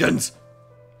Man Jenkins!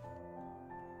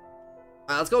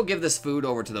 Let's go give this food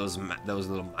over to those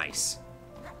little mice.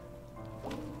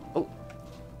 Oh.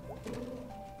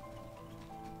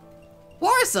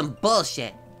 War is some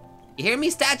bullshit. You hear me,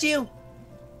 statue?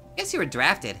 Guess you were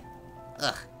drafted.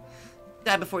 Ugh.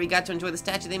 Died before you got to enjoy the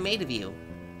statue they made of you.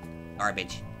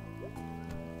 Garbage.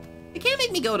 You can't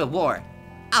make me go to war.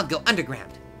 I'll go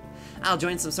underground. I'll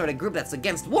join some sort of group that's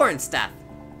against war and stuff.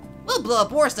 We'll blow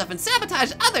up war stuff and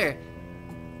sabotage other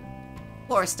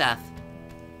war stuff.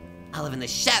 I'll live in the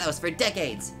shadows for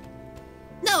decades.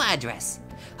 No address.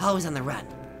 Always on the run.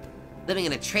 Living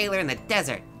in a trailer in the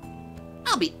desert.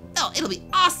 It'll be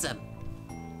awesome.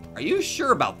 Are you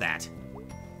sure about that?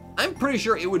 I'm pretty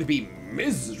sure it would be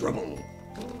miserable.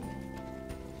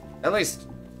 At least,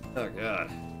 oh god.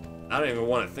 I don't even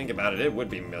want to think about it. It would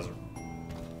be miserable.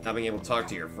 Not being able to talk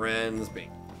to your friends,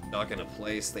 being stuck in a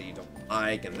place that you don't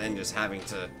like, and then just having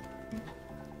to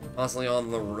constantly on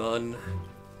the run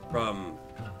from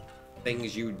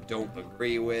things you don't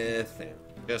agree with, and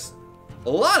just a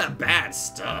lot of bad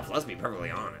stuff, let's be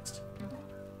perfectly honest.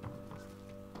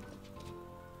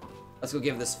 Let's go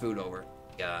give this food over.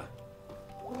 Yeah.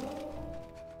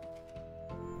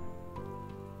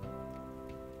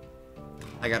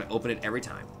 I gotta open it every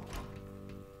time.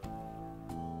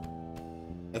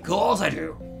 Of course I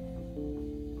do.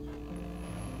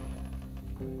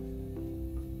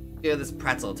 Give this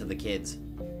pretzel to the kids.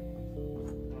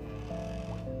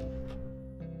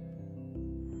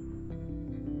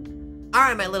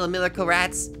 Alright, my little miracle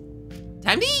rats.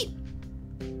 Time to eat!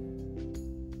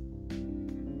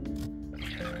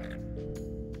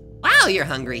 Wow, you're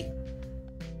hungry.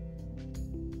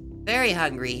 Very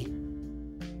hungry.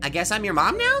 I guess I'm your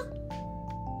mom now?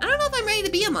 ready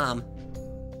to be a mom.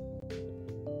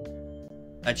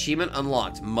 Achievement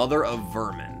unlocked, Mother of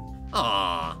Vermin.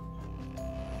 Aww.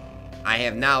 I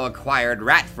have now acquired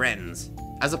rat friends,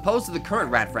 as opposed to the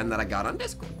current rat friend that I got on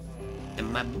Discord.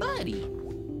 And my buddy.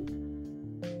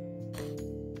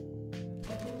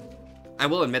 I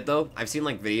will admit though, I've seen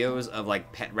like videos of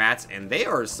like pet rats, and they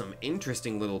are some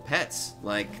interesting little pets.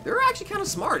 Like, they're actually kind of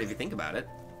smart if you think about it.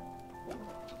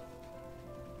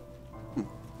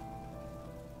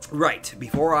 Right,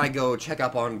 before I go check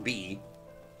up on B.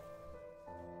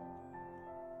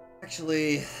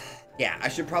 Actually, yeah, I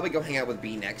should probably go hang out with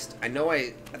B next. I know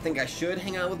I think I should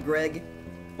hang out with Greg,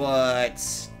 but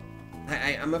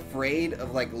I'm afraid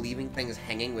of like leaving things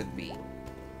hanging with B.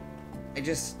 I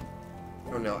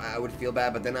don't know, I would feel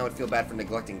bad, but then I would feel bad for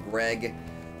neglecting Greg.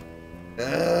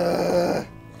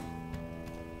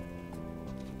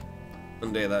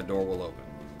 One day that door will open.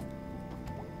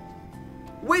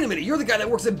 Wait a minute, you're the guy that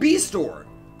works at B's store!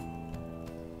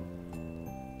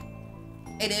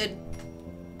 Hey, dude.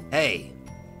 Hey,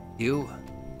 you?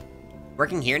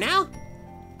 Working here now?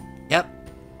 Yep.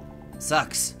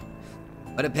 Sucks.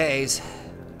 But it pays.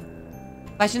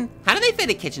 Question, how do they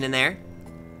fit a kitchen in there?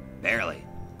 Barely.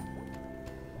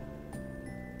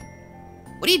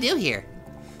 What do you do here?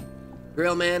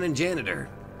 Grill man and janitor.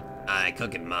 I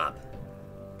cook and mop.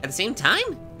 At the same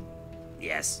time?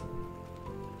 Yes.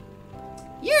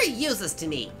 You're useless to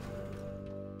me.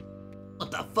 What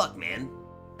the fuck, man?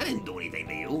 I didn't do anything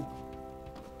to you.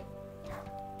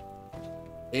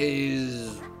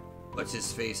 Is... what's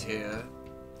his face here?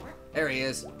 There he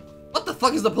is. What the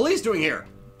fuck is the police doing here?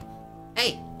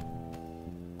 Hey,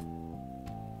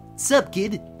 Sup,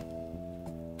 kid?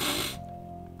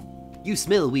 You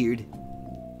smell weird.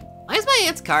 why is my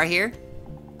aunt's car here?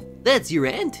 That's your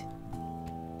aunt?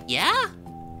 Yeah?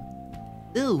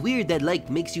 Oh, weird that like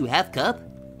makes you half cup.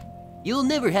 You'll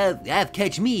never have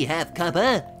catch me half cup,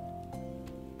 huh?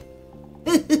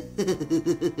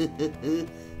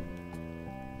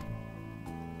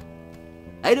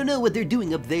 I don't know what they're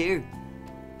doing up there,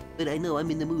 but I know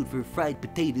I'm in the mood for fried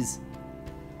potatoes.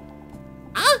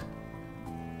 Huh?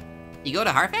 You go to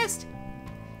Harfest?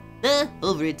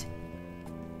 Over it.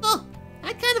 Oh, I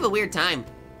had kind of a weird time.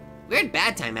 Weird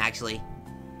bad time, actually.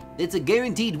 It's a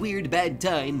guaranteed weird bad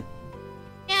time.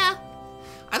 Yeah.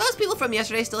 Are those people from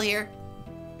yesterday still here?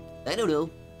 I don't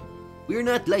know. We're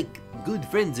not like good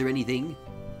friends or anything.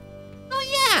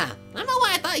 Oh yeah, I don't know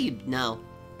why I thought you'd know.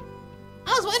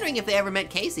 I was wondering if they ever met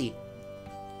Casey.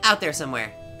 Out there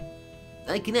somewhere.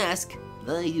 I can ask.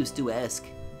 I used to ask.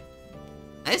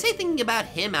 I just hate thinking about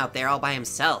him out there all by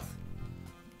himself.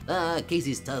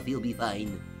 Casey's tough, he'll be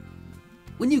fine.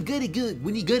 When you gotta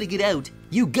get out,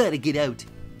 you gotta get out.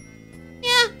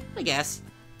 Yeah, I guess.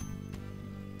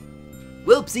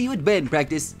 Well, see you at band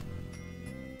practice.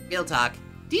 Real talk.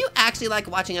 Do you actually like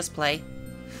watching us play?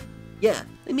 Yeah,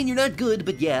 I mean, you're not good,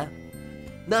 but yeah.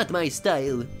 Not my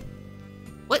style.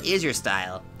 What is your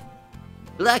style?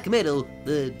 Black metal,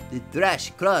 the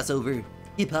thrash crossover,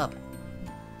 hip hop.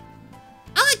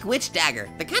 I like Witch Dagger.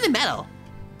 They're kind of metal.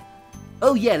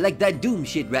 Oh yeah, like that doom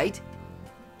shit, right?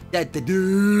 That the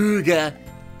Durga.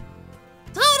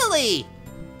 Totally!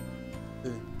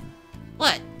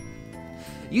 What?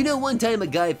 You know, one time a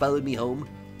guy followed me home,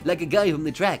 like a guy from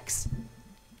the tracks.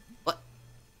 What?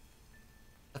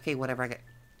 Okay, whatever, I got...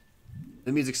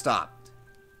 The music stopped.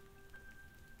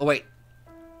 Oh wait.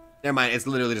 Never mind, it's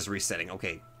literally just resetting.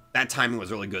 Okay. That timing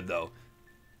was really good though.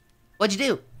 What'd you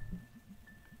do?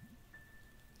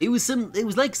 It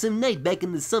was like some night back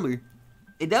in the summer.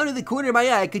 And down in the corner of my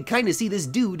eye, I could kinda see this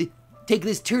dude take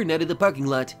this turn out of the parking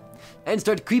lot and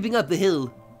start creeping up the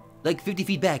hill, like 50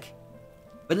 feet back.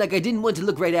 But like I didn't want to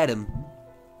look right at him.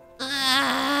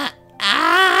 I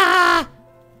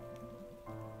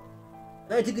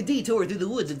took a detour through the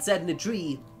woods and sat in a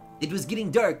tree. It was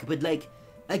getting dark, but like,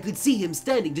 I could see him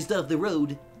standing just off the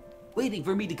road, waiting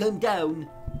for me to come down.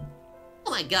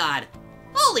 Oh my god.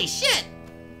 Holy shit!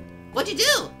 What'd you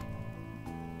do?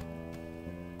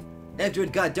 After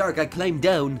it got dark, I climbed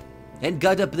down and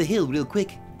got up the hill real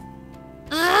quick.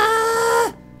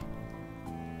 Ah!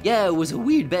 Yeah, it was a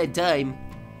weird bad time.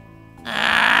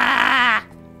 Ah!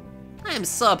 I'm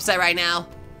so upset right now.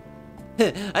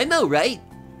 I know, right?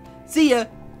 See ya.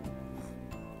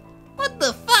 What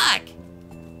the fuck?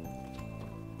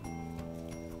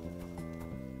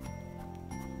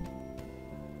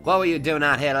 What were you doing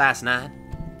out here last night?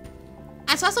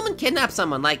 I saw someone kidnap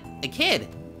someone, like a kid.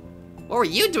 What were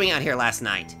you doing out here last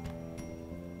night?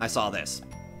 I saw this.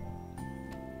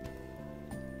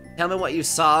 Tell me what you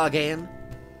saw again.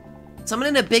 Someone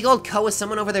in a big old coat with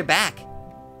someone over their back.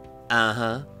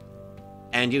 Uh-huh.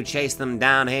 And you chased them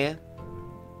down here?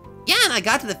 Yeah, and I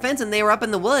got to the fence and they were up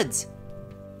in the woods.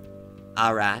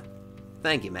 All right.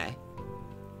 Thank you, May.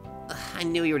 I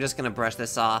knew you were just gonna brush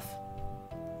this off.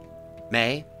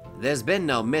 May, there's been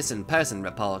no missing person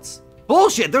reports.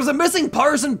 Bullshit, there's a missing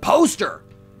person poster!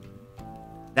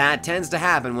 That tends to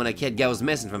happen when a kid goes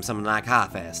missing from something like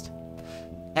Harfest.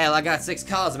 Hell, I got 6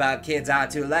 calls about kids out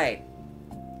too late.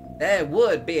 There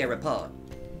would be a report.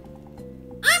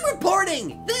 I'm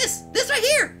reporting! This right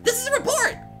here! This is a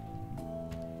report!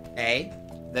 Hey,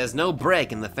 there's no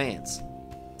break in the fence.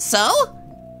 So?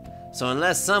 So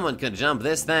unless someone could jump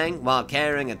this thing while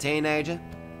carrying a teenager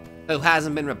who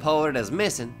hasn't been reported as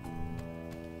missing.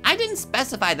 I didn't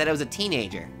specify that it was a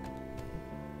teenager.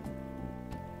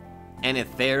 Any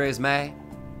theories, May?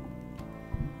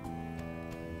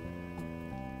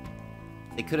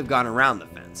 They could have gone around the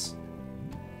fence.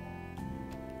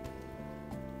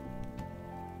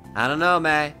 I don't know,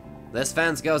 May. This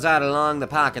fence goes out along the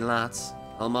parking lots,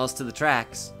 almost to the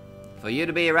tracks. For you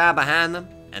to be right behind them,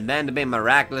 and then to be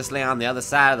miraculously on the other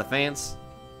side of the fence.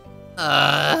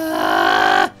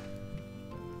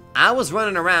 I was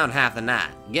running around half the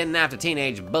night, getting after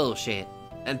teenage bullshit,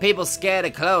 and people scared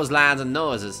of clotheslines and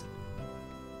noises.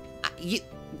 Are you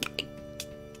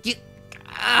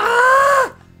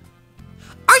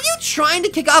trying to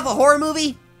kick off a horror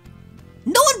movie?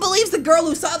 No one believes the girl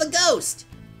who saw the ghost.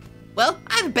 Well,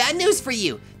 I have bad news for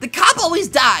you. The cop always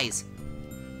dies.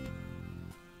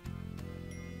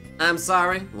 I'm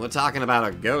sorry, we're talking about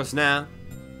a ghost now?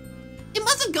 It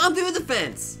must have gone through the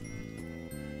fence.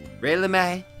 Really,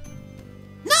 May?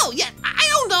 No, yeah, I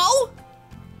don't know.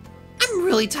 I'm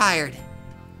really tired.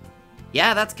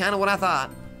 Yeah, that's kind of what I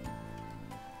thought.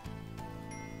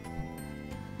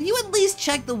 Will you at least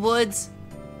check the woods?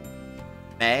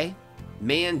 May,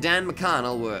 me and Dan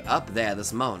McConnell were up there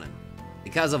this morning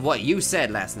because of what you said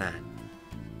last night.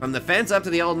 From the fence up to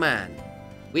the old man,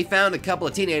 we found a couple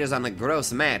of teenagers on a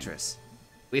gross mattress.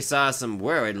 We saw some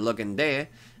worried-looking deer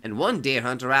and one deer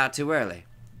hunter out too early.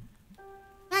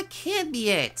 That can't be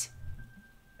it.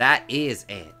 That is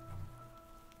it.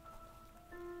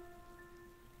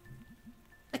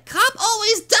 The cop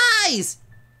always dies!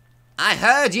 I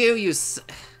heard you,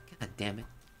 God damn it.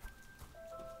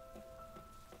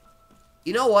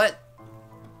 You know what?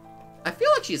 I feel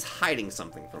like she's hiding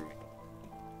something from me.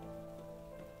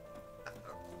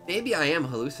 Maybe I am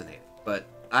hallucinating, but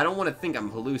I don't want to think I'm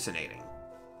hallucinating.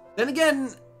 Then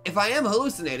again, if I am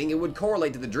hallucinating, it would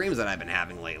correlate to the dreams that I've been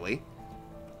having lately.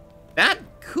 That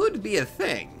could be a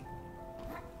thing.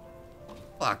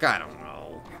 Fuck, I don't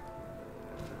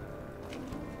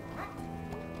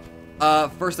know.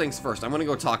 First things first, I'm gonna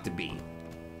go talk to B.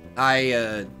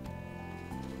 I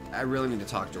really need to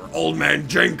talk to her. Old Man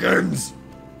Jenkins!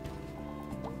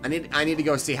 I need to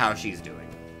go see how she's doing.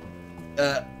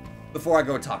 Before I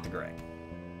go talk to Greg.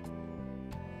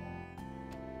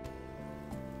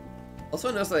 Also,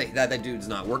 I noticed that dude's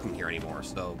not working here anymore,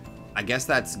 so I guess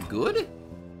that's good?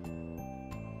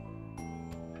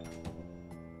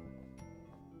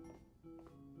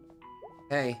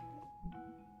 Hey.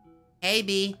 Hey,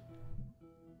 B.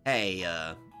 Hey,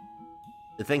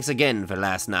 thanks again for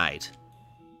last night.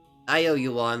 I owe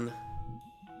you one.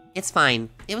 It's fine.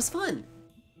 It was fun.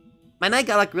 My night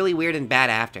got like really weird and bad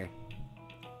after.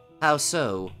 How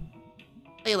so?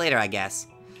 Tell you later, I guess.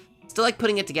 Still like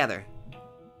putting it together.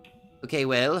 Okay,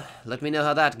 well, let me know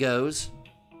how that goes.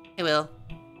 I will.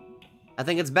 I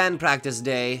think it's band practice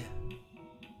day.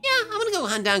 Yeah, I'm gonna go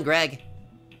hunt down Greg.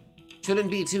 Shouldn't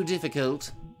be too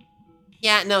difficult.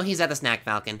 Yeah, no, he's at the Snack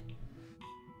Falcon.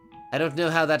 I don't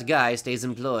know how that guy stays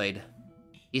employed.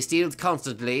 He steals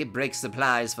constantly, breaks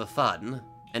supplies for fun,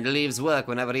 and leaves work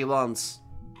whenever he wants.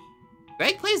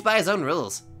 Greg plays by his own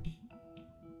rules.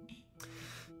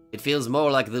 It feels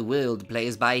more like the world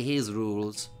plays by his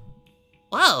rules.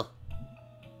 Whoa.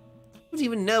 I don't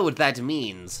even know what that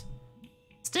means.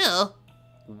 Still,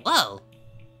 whoa.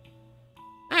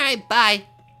 Alright, bye.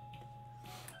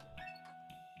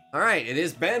 Alright, it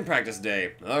is band practice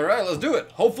day. Alright, let's do it.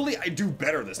 Hopefully I do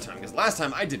better this time, because last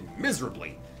time I did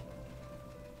miserably.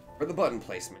 For the button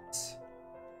placements.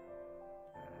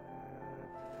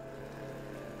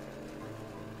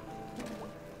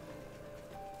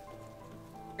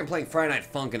 I'm playing Friday Night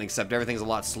Funkin', except everything's a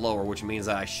lot slower, which means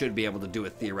that I should be able to do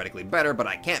it theoretically better, but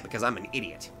I can't because I'm an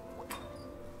idiot.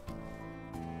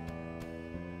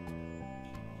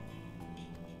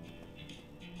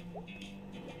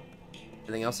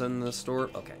 Anything else in the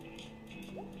store? Okay.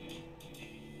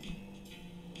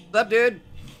 What's up, dude?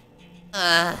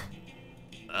 Huh?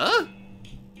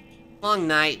 Long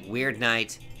night, weird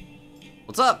night.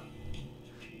 What's up?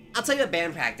 I'll tell you at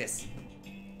band practice.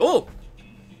 Oh!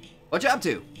 What you up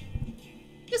to?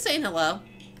 Just saying hello.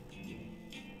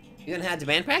 You gonna have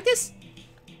demand practice?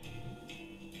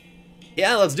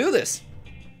 Yeah, let's do this.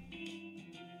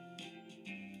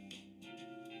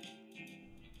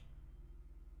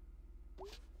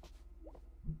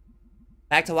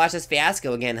 Back to watch this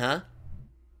fiasco again, huh?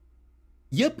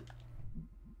 Yep.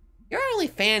 You're our only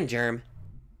fan, Germ.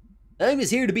 I'm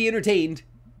just here to be entertained.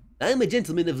 I'm a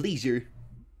gentleman of leisure.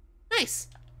 Nice.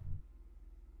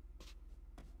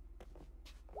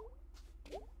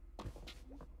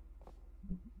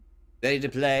 Ready to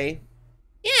play?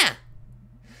 Yeah.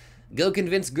 Go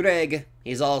convince Greg.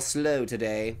 He's all slow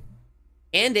today.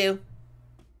 Can do.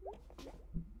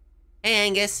 Hey,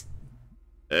 Angus.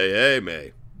 Hey,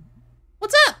 May.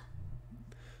 What's up?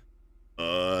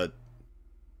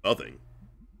 Nothing.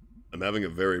 I'm having a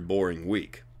very boring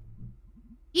week.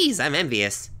 Jeez, I'm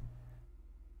envious.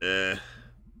 How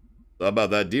about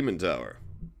that demon tower?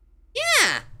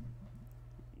 Yeah.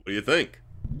 What do you think?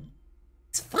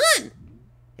 It's fun.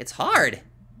 It's hard.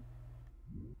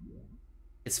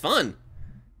 It's fun.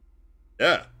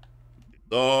 Yeah.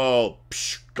 It's all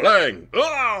psh, clang.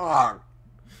 Ah!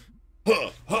 Huh,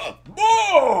 huh,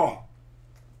 oh!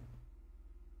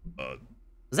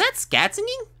 Was that scat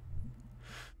singing?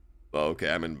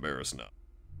 Okay, I'm embarrassed now.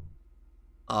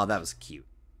 Oh, that was cute.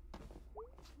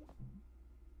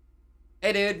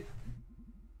 Hey, dude.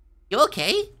 You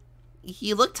okay?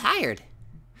 You look tired.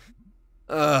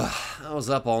 I was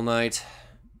up all night.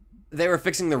 They were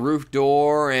fixing the roof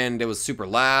door, and it was super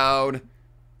loud.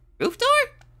 Roof door?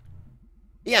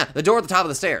 Yeah, the door at the top of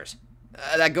the stairs.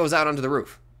 That goes out onto the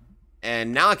roof.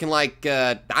 And now I can, like,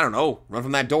 I don't know, run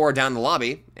from that door down the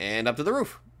lobby and up to the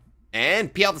roof.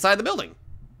 And pee out the side of the building.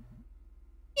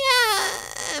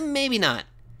 Yeah, maybe not.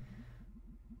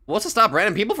 What's to stop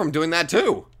random people from doing that,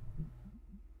 too?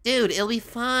 Dude, it'll be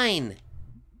fine.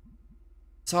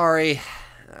 Sorry,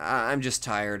 I'm just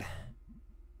tired.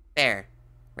 There.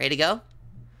 Ready to go?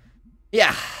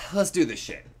 Yeah, let's do this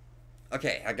shit.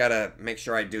 Okay, I gotta make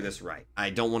sure I do this right. I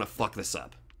don't want to fuck this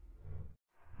up.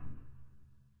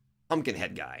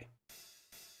 Pumpkinhead guy.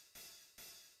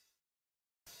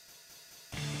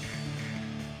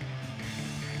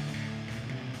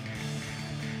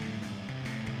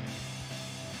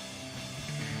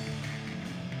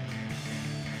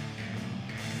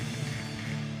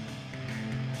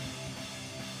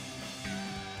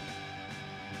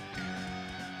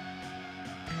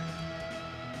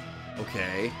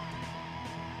 Okay.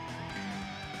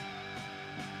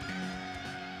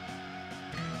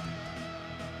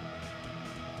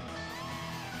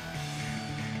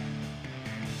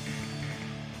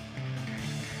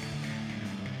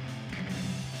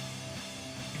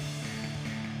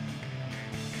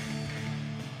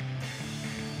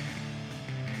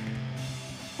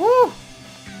 Woo!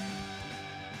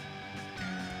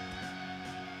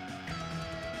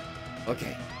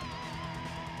 Okay.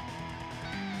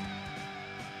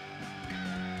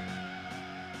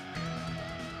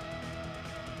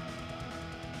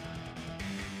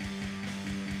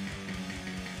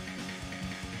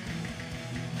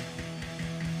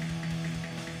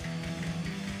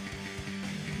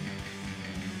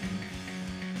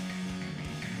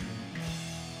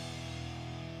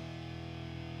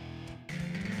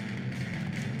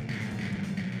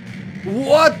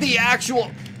 What the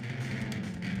actual...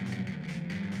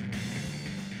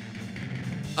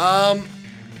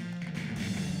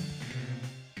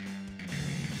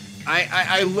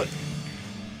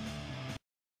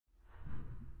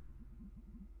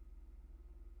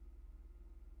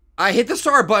 I hit the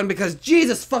start button because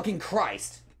Jesus fucking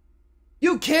Christ.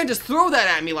 You can't just throw that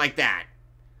at me like that.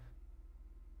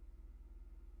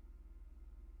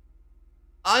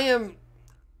 I am...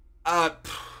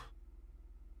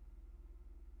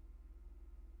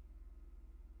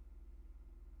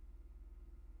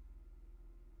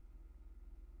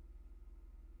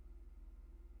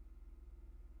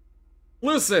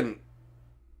 Listen,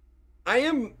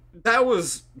 that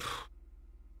was...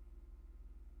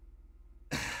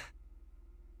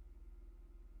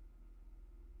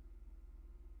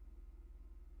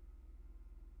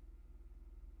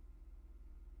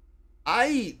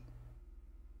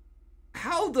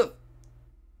 How the...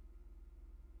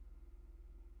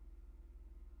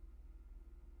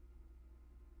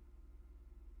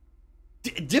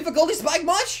 Difficulty spike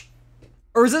much?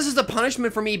 Or is this just a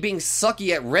punishment for me being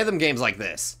sucky at rhythm games like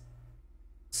this?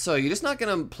 So, you're just not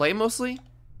gonna play mostly?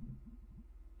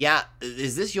 Yeah,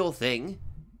 is this your thing?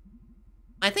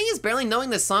 My thing is barely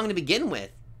knowing this song to begin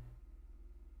with.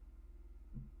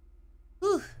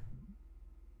 Whew.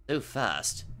 So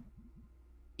fast.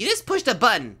 You just pushed a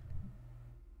button.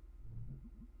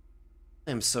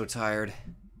 I'm so tired.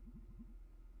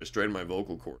 I strained my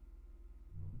vocal cord.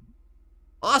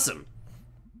 Awesome.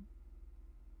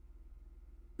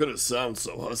 Gonna sound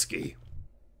so husky.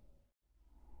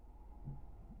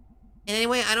 And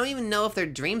anyway, I don't even know if they're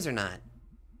dreams or not.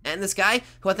 And this guy,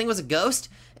 who I think was a ghost,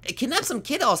 kidnapped some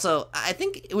kid also. I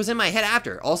think it was in my head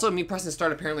after. Also, me pressing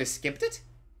start apparently skipped it.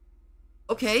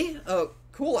 Okay,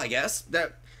 cool, I guess.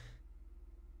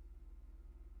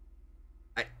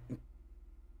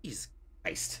 Jesus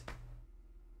Christ.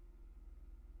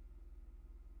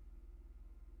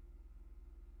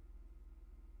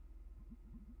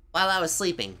 While I was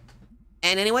sleeping.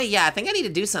 And anyway, yeah, I think I need to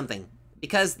do something.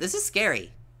 Because this is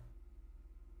scary.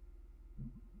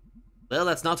 Well,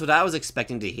 that's not what I was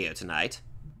expecting to hear tonight.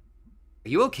 Are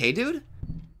you okay, dude?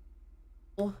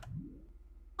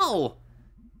 Oh.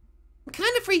 I'm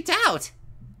kind of freaked out.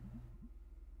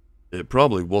 It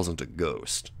probably wasn't a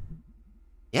ghost.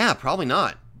 Yeah, probably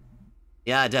not.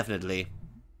 Yeah, definitely.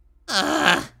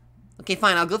 Okay,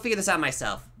 fine, I'll go figure this out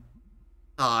myself.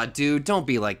 Aw, dude, don't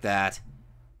be like that.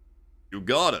 You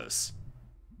got us.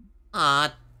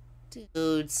 Aw,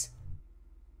 dudes.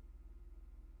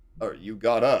 Or you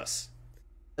got us.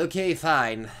 Okay,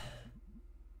 fine.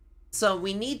 So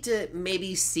we need to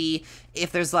maybe see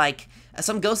if there's like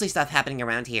some ghostly stuff happening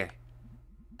around here.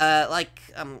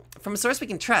 From a source we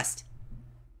can trust.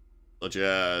 Such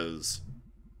as...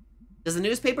 Does the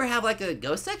newspaper have like a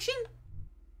ghost section?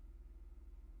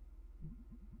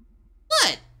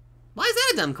 What? Why is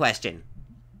that a dumb question?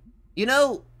 You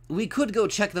know, we could go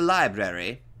check the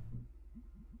library.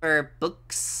 For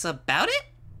books about it?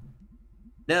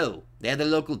 No, they had the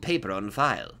local paper on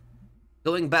file.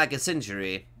 Going back a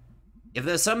century. If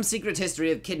there's some secret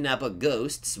history of kidnapper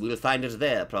ghosts, we'll find it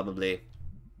there, probably.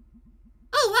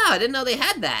 Oh wow, I didn't know they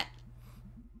had that.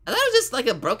 I thought it was just like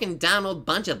a broken down old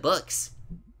bunch of books.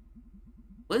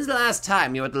 When's the last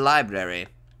time you were at the library?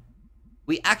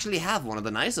 We actually have one of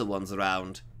the nicer ones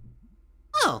around.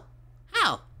 Oh,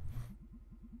 how?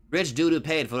 Rich dude who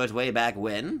paid for it way back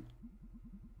when.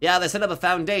 Yeah, they set up a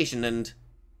foundation and...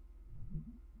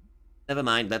 Never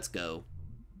mind, let's go.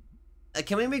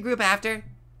 Can we regroup after?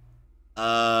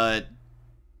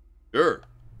 Sure.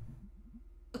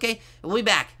 Okay, we'll be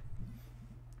back.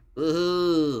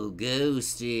 Ooh,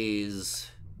 ghosties.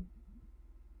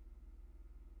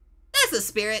 That's the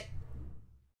spirit.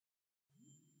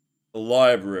 The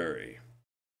library.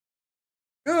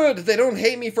 Good, they don't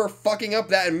hate me for fucking up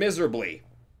that miserably.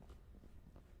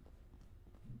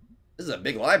 This is a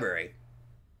big library.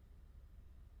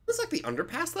 Is this like the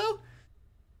underpass, though?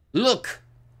 Look!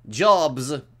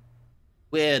 Jobs!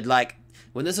 Weird, like,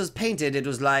 when this was painted, it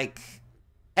was like,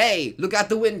 hey, look out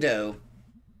the window.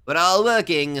 We're all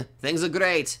working. Things are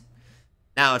great.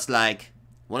 Now it's like,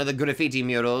 one of the graffiti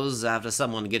murals after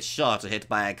someone gets shot or hit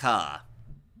by a car.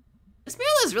 This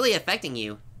mural is really affecting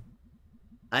you.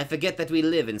 I forget that we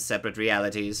live in separate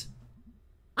realities.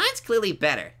 Mine's clearly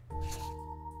better.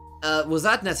 Was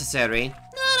that necessary?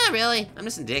 No, not really. I'm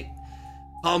just a dick.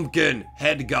 Pumpkin,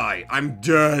 head guy, I'm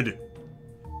dead.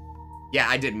 Yeah,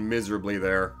 I did miserably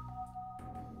there.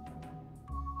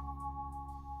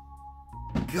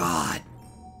 God.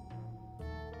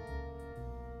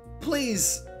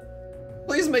 Please.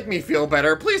 Please make me feel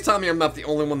better. Please tell me I'm not the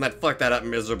only one that fucked that up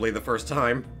miserably the first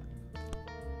time.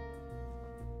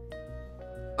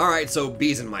 Alright, so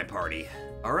B's in my party.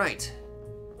 Alright.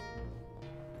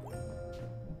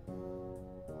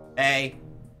 Hey.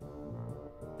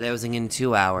 Closing in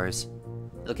 2 hours.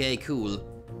 Okay, cool.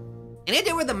 Any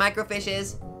idea where the microfiche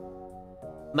is?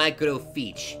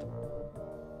 Microfiche.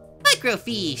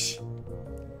 Microfiche.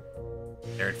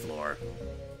 Third floor.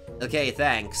 Okay,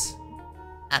 thanks.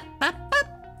 Up, up, up.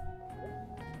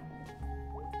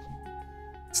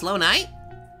 Slow night?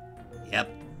 Yep.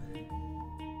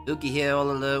 Spooky here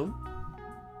all alone?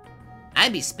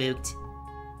 I'd be spooked.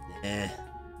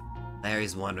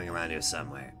 Larry's wandering around here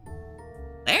somewhere.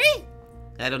 Larry?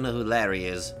 I don't know who Larry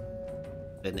is.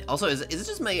 But also, is it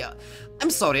just me?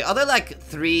 I'm sorry, are there like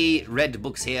 3 red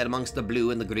books here amongst the blue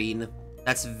and the green?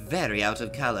 That's very out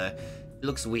of color. It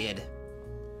looks weird.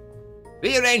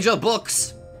 Rearrange your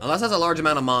books! Unless there's a large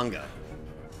amount of manga.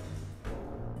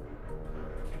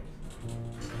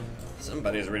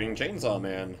 Somebody's reading Chainsaw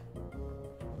Man.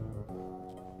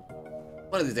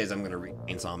 One of these days I'm gonna read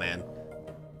Chainsaw Man.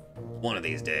 One of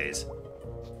these days.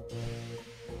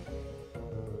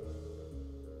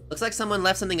 Looks like someone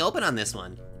left something open on this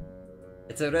one.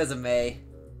 It's a resume.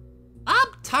 Bob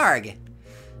Targ.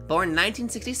 Born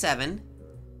 1967.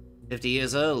 50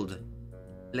 years old.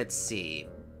 Let's see.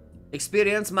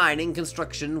 Experience mining,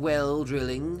 construction, well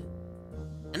drilling.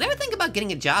 I never think about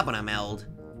getting a job when I'm old.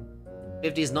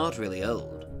 50's not really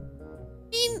old. I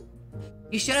mean,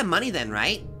 You should have money then,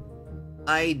 right?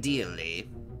 Ideally.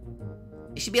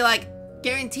 It should be like,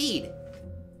 guaranteed. It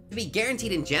should be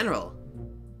guaranteed in general.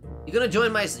 You gonna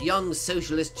join my young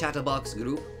socialist chatterbox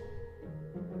group?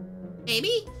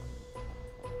 Maybe?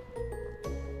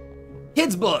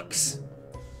 Kids books!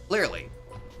 Clearly.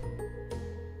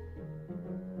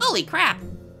 Holy crap!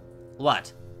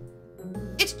 What?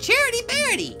 It's Charity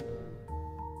Barity!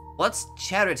 What's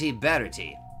Charity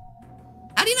Barity?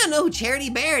 How do you not know who Charity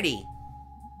Barity?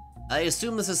 I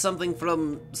assume this is something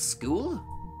from school?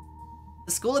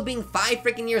 The school of being 5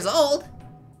 freaking years old?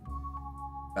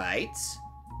 Right.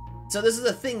 So this is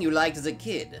a thing you liked as a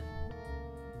kid?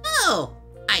 Oh!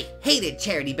 I hated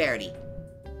Charity Barity.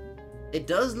 It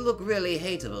does look really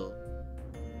hateable.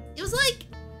 It was like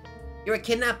you were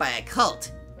kidnapped by a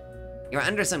cult. You were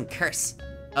under some curse.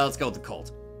 Oh, let's go with the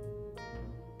cult.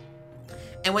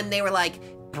 And when they were like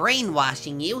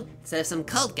brainwashing you instead of some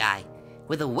cult guy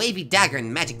with a wavy dagger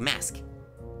and magic mask.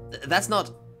 That's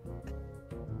not...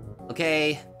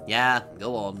 Okay, yeah,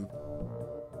 go on.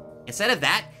 Instead of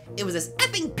that, it was this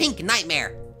effing pink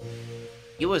nightmare.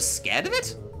 You were scared of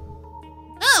it?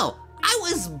 No, I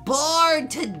was bored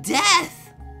to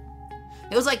death.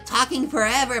 It was like talking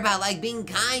forever about like being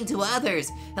kind to others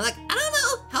and like, I don't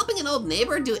know, helping an old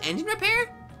neighbor do engine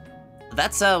repair?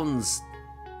 That sounds...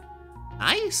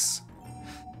 nice.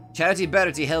 Charity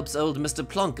Barity helps old Mr.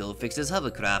 Plonko fix his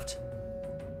hovercraft.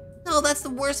 No, that's the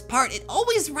worst part. It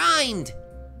always rhymed.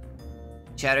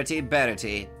 Charity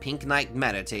Barity, Pink Knight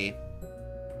Marity.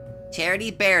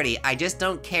 Charity Barity, I just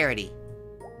don't carity.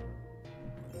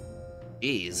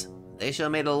 Jeez, they sure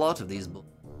made a lot of these books.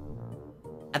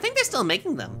 I think they're still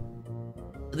making them.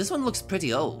 This one looks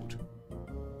pretty old.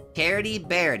 Charity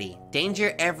Barity,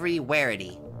 danger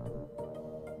everywhere-ity.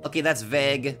 Okay, that's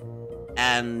vague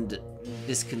and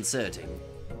disconcerting.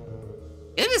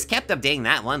 Could have just kept updating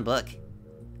that one book.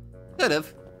 Could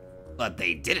have, but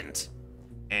they didn't.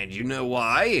 And you know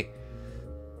why?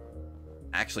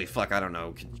 Actually, fuck, I don't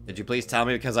know. Could you please tell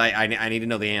me, because I need to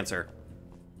know the answer.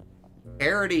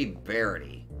 Charity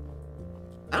Barity.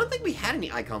 I don't think we had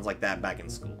any icons like that back in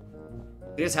school.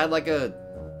 We just had like a...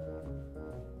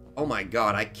 Oh my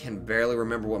god, I can barely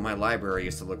remember what my library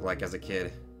used to look like as a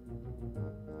kid.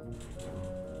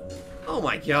 Oh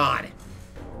my god.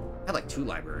 I had like 2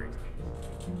 libraries.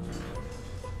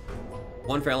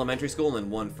 One for elementary school and then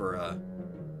one for,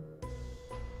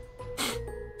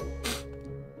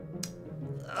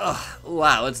 Ugh,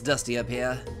 wow, it's dusty up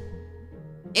here.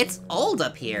 It's old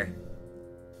up here.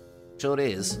 Sure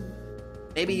is.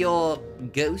 Maybe your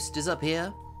ghost is up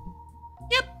here?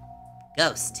 Yep.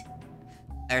 Ghost.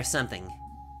 Or something.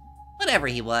 Whatever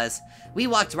he was, we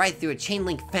walked right through a chain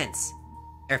link fence.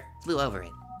 Or flew over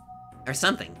it. Or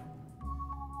something.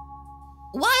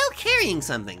 While carrying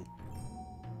something.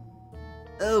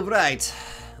 Oh, right.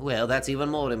 Well, that's even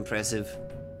more impressive.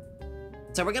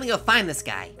 So we're gonna go find this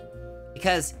guy.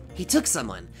 Because he took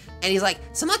someone. And he's like,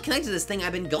 somewhat connected to this thing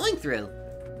I've been going through.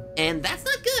 And that's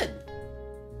not good.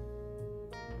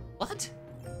 What?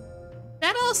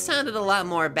 That all sounded a lot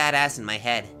more badass in my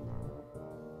head.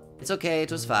 It's okay,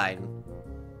 it was fine.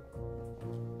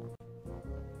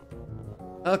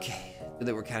 Okay, good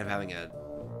that we're kind of having a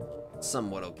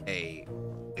somewhat okay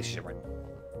relationship right now.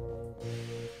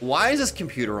 Why is this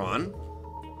computer on?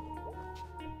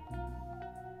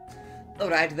 Oh,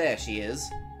 right there she is.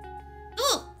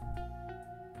 Ooh.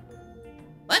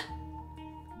 What?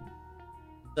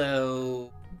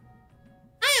 So...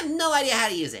 I have no idea how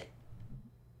to use it.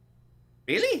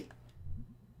 Really?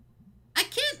 I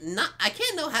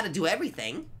can't know how to do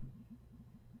everything.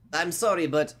 I'm sorry,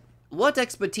 but what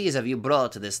expertise have you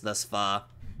brought to this thus far?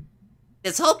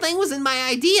 This whole thing was in my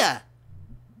idea.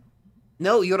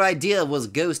 No, your idea was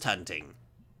ghost hunting.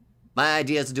 My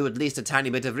idea is to do at least a tiny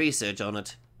bit of research on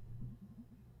it.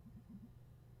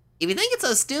 If you think it's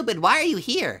so stupid, why are you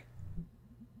here?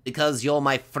 Because you're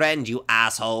my friend, you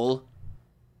asshole.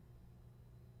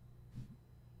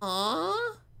 Aww.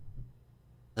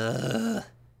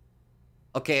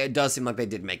 Okay, it does seem like they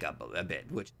did make up a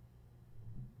bit, which...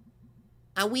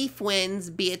 Are we friends,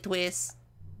 Beatrice?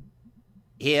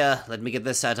 Here, let me get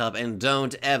this set up, and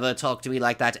don't ever talk to me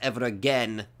like that ever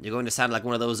again. You're going to sound like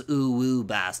one of those ooh-woo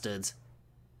bastards.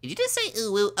 Did you just say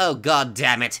ooh-woo? Oh, god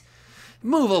damn it.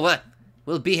 Move over.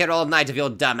 We'll be here all night if your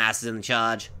dumb ass is in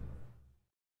charge.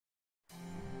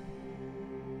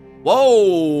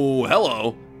 Whoa,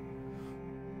 hello.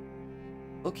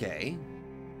 Okay.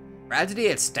 Tragedy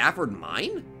at Stafford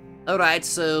Mine? Alright,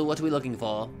 so what are we looking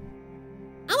for?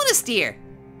 I want to steer.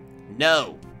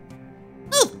 No.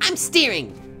 Move, I'm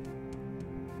steering.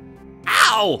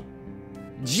 Ow!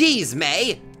 Jeez,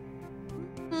 May!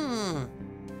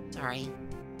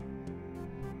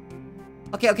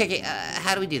 Okay,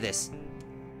 how do we do this?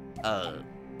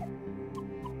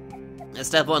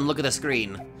 Step 1, look at the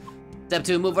screen. Step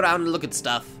 2, move around and look at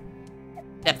stuff.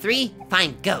 Step 3,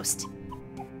 find ghost.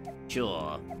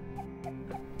 Sure.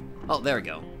 Oh, there we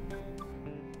go.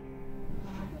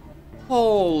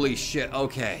 Holy shit,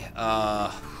 okay,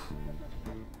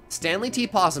 Stanley T.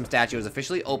 Possum statue is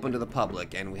officially open to the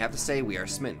public, and we have to say we are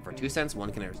smitten. For 2 cents, one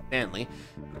can enter Stanley.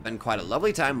 It's been quite a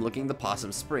lovely time looking at the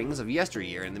possum springs of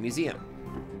yesteryear in the museum.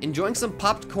 Enjoying some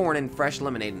popped corn and fresh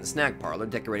lemonade in the snack parlor,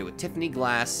 decorated with Tiffany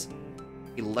glass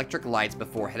electric lights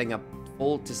before heading up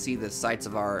full to see the sights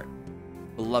of our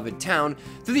beloved town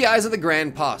through the eyes of the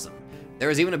Grand Possum. There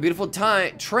is even a beautiful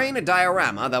train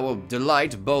diorama that will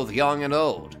delight both young and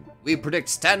old. We predict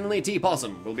Stanley T.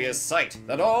 Possum will be a sight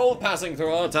that all passing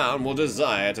through our town will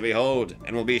desire to behold,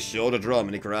 and will be sure to draw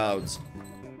many crowds.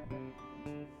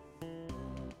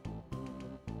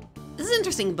 This is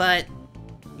interesting, but...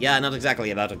 Yeah, not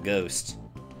exactly about a ghost.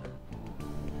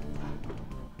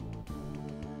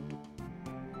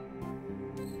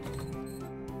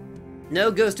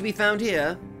 No ghost to be found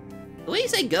here. The way you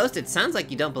say ghost, it sounds like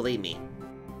you don't believe me.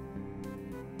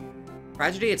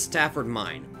 Tragedy at Stafford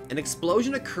Mine. An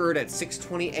explosion occurred at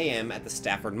 6:20 a.m. at the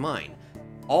Stafford Mine.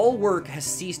 All work has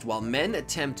ceased while men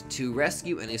attempt to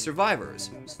rescue any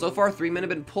survivors. So far, 3 men have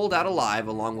been pulled out alive,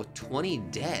 along with 20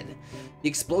 dead. The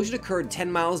explosion occurred 10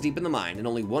 miles deep in the mine, and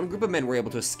only one group of men were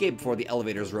able to escape before the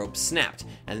elevator's rope snapped,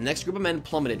 and the next group of men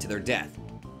plummeted to their death.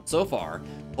 So far,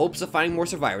 hopes of finding more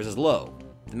survivors is low.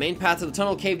 The main path to the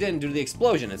tunnel caved in due to the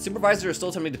explosion, and supervisors are still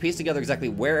attempting to piece together exactly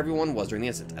where everyone was during the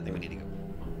incident. I think we need to go.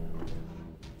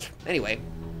 Anyway.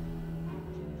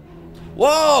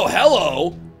 Whoa,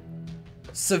 hello!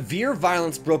 Severe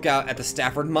violence broke out at the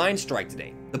Stafford mine strike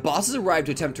today. The bosses arrived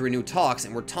to attempt to renew talks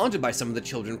and were taunted by some of the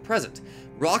children present.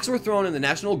 Rocks were thrown and the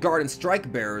National Guard and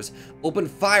strike bearers opened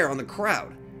fire on the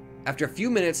crowd. After a few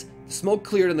minutes, the smoke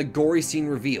cleared and the gory scene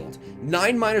revealed.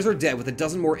 9 miners are dead with a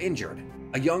dozen more injured.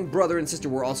 A young brother and sister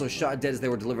were also shot dead as they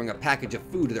were delivering a package of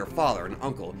food to their father and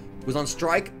uncle, who was on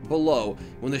strike below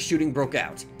when the shooting broke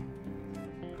out.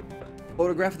 A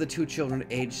photograph of the 2 children,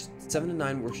 aged 7 and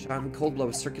 9, were shot in cold blood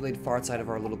was circulated far outside of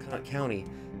our little county.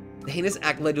 The heinous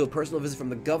act led to a personal visit from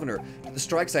the governor to the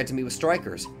strike site to meet with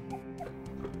strikers.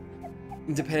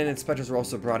 Independent inspectors were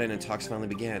also brought in and talks finally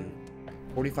began.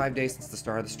 45 days since the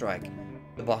start of the strike,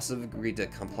 the bosses have agreed to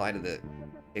comply to the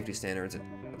safety standards of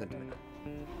the demand.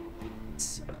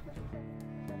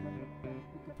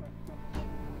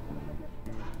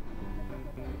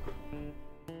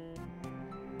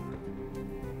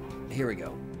 Here we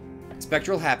go.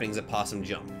 Spectral happenings at Possum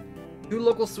Jump. 2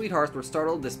 local sweethearts were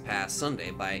startled this past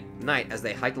Sunday by night as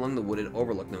they hiked along the wooded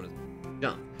overlook known as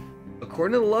Jump.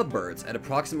 According to the Lovebirds, at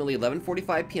approximately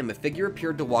 11:45 p.m., a figure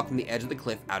appeared to walk from the edge of the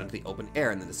cliff out into the open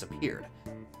air and then disappeared.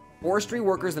 Forestry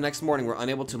workers the next morning were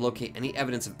unable to locate any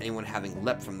evidence of anyone having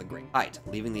leapt from the great height,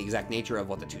 leaving the exact nature of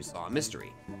what the 2 saw a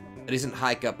mystery. A decent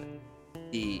hike up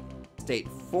the state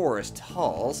forest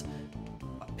hills,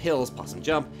 Possum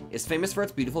Jump, is famous for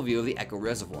its beautiful view of the Echo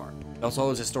Reservoir. It also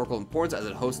holds historical importance as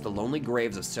it hosts the lonely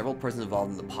graves of several persons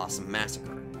involved in the Possum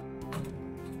Massacre.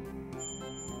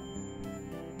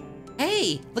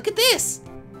 Hey, look at this!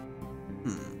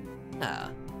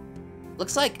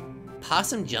 Looks like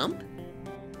Possum Jump?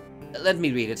 Let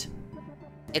me read it.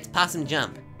 It's Possum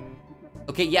Jump.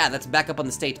 Okay, yeah, that's back up on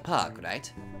the state park,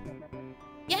 right?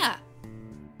 Yeah.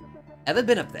 Ever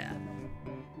been up there?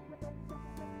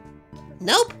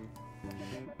 Nope.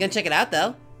 Gonna check it out,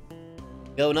 though.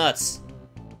 Go nuts.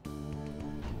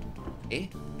 Okay.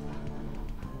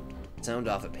 Sound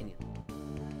off opinion.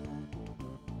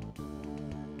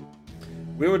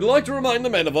 We would like to remind the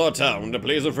men of our town to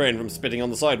please refrain from spitting on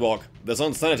the sidewalk. This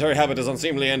unsanitary habit is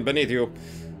unseemly and beneath you.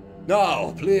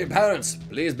 Now, please, parents,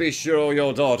 please be sure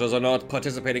your daughters are not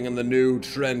participating in the new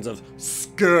trends of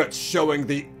skirts showing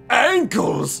the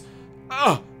ankles.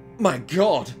 Ah, my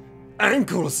God,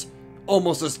 ankles.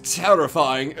 Almost as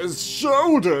terrifying as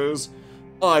shoulders.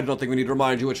 I do not think we need to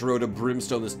remind you which road of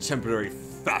brimstone this temporary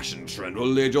fashion trend will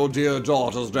lead your dear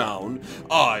daughters down.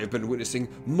 I've been witnessing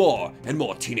more and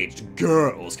more teenage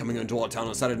girls coming into our town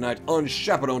on Saturday night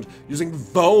unchaperoned using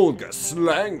vulgar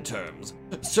slang terms.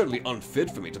 Certainly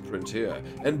unfit for me to print here,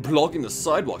 and blocking the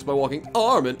sidewalks by walking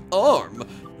arm in arm.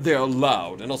 They are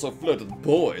loud and also flirt with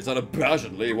boys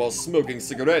unabashedly while smoking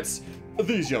cigarettes.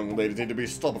 These young ladies need to be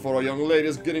stopped before our young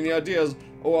ladies get any ideas,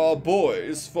 or our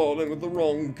boys fall in with the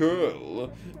wrong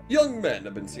girl. Young men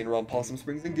have been seen around Possum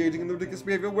Springs engaging in the ridiculous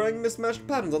behavior wearing mismatched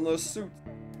patterns on their suits.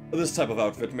 This type of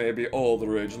outfit may be all the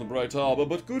rage in the Bright Harbor,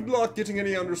 but good luck getting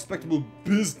any unrespectable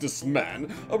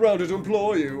businessman around here to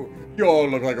employ you. You all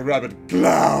look like rabid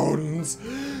clowns.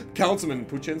 Councilman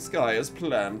Puchenskaya's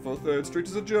plan for 3rd Street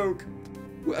is a joke.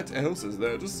 What else is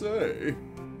there to say?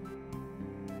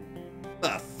 The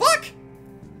fuck?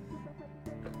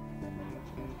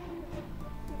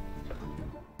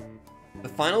 The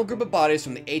final group of bodies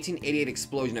from the 1888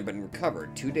 explosion have been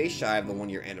recovered, 2 days shy of the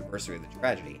 1-year anniversary of the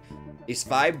tragedy. These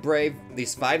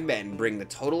five men bring the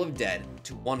total of dead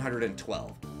to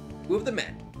 112. 2 of the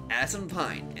men, Addison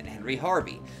Pine and Henry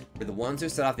Harvey, were the ones who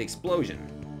set off the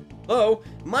explosion. Though,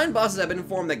 mine bosses have been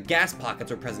informed that gas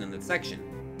pockets were present in the section.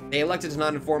 They elected to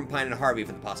not inform Pine and Harvey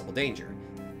for the possible danger.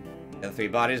 The other 3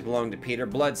 bodies belong to Peter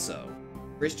Bledsoe,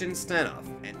 Christian Stanoff,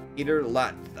 and Peter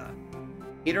Latha.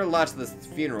 Peter Latha's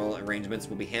funeral arrangements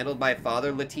will be handled by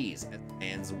Father Latiz, as the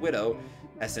man's widow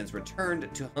has since returned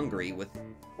to Hungary with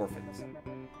orphans.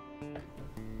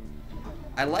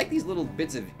 I like these little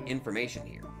bits of information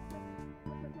here.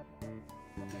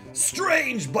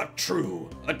 Strange but true,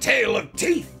 a tale of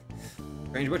teeth.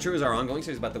 Strange but True is our ongoing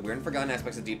series about the weird and forgotten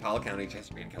aspects of Deep Hollow County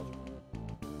history and culture.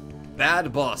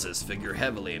 Bad bosses figure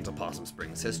heavily into Possum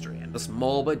Springs history, and the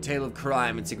small but tale of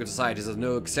crime and secret societies is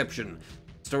no exception.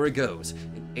 The story goes,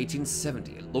 in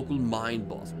 1870, a local mine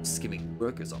boss was skimming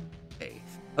workers on pay.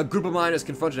 A group of miners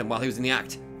confronted him while he was in the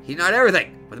act. He denied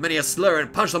everything, with many a slur,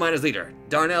 and punched the miners' leader,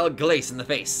 Darnell Glace, in the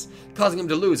face, causing him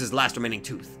to lose his last remaining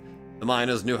tooth. The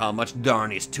miners knew how much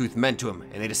Darney's tooth meant to him,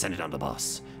 and they descended on the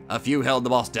boss. A few held the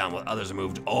boss down, while others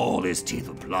removed all his teeth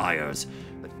with pliers.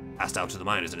 But he passed out to the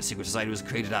miners, and a secret society was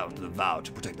created out with a vow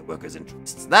to protect the workers'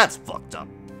 interests. That's fucked up.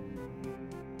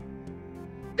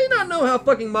 Do you not know how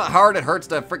fucking hard it hurts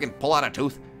to freaking pull out a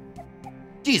tooth?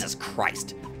 Jesus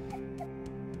Christ.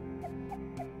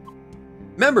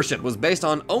 Membership was based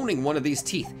on owning one of these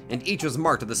teeth, and each was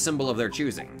marked with the symbol of their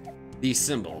choosing. These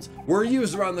symbols were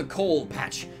used around the coal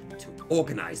patch to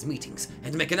organize meetings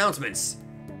and make announcements.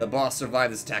 The boss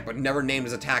survived this attack, but never named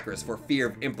his attackers for fear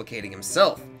of implicating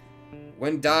himself.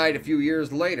 When died a few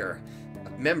years later,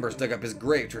 members dug up his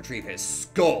grave to retrieve his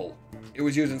skull. It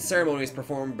was used in ceremonies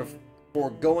performed before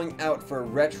going out for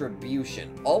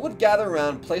retribution. All would gather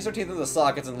around, place their teeth in the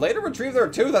sockets, and later retrieve their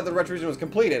tooth after the retribution was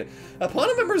completed.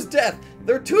 Upon a member's death,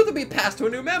 their tooth would be passed to a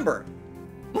new member.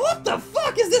 What the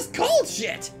fuck is this cult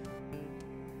shit?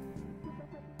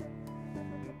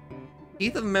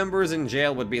 Teeth of members in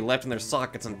jail would be left in their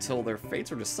sockets until their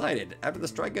fates were decided. After the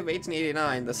strike of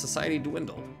 1889, the society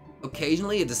dwindled.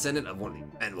 Occasionally, a descendant of one of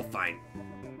these men will find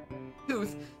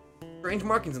tooth, strange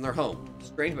markings in their home.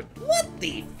 Strange, but what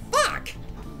the fuck?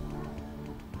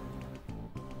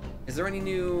 Is there any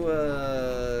new,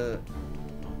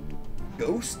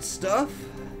 ghost stuff?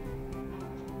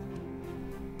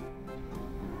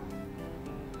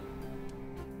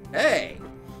 Hey!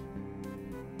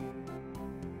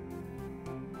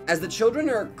 As the school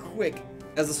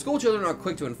children are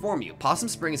quick to inform you, Possum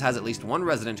Springs has at least one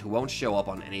resident who won't show up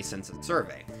on any census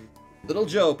survey. Little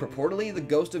Joe, purportedly the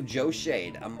ghost of Joe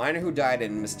Shade, a miner who died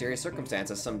in mysterious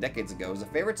circumstances some decades ago, is a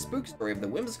favorite spook story of the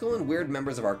whimsical and weird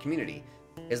members of our community.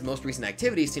 His most recent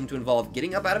activities seem to involve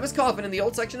getting up out of his coffin in the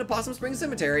old section of Possum Springs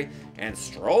Cemetery and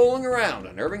strolling around,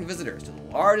 unnerving visitors to the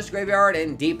largest graveyard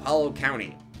in Deep Hollow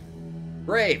County.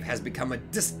 Grave has become a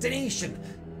destination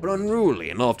for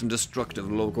unruly and often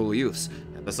destructive local youths,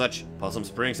 and as such, Possum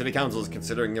Springs City Council is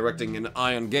considering erecting an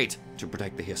iron gate to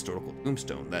protect the historical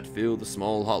tombstone that filled the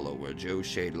small hollow where Joe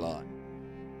Shade lied.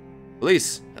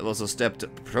 Police have also stepped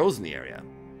up patrols in the area.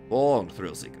 Warned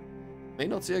thrill seeker. May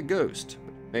not see a ghost,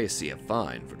 but may see a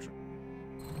fine for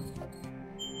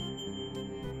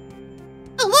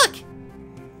Oh, look!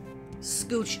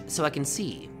 Scooch so I can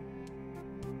see.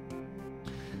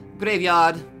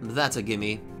 Graveyard, that's a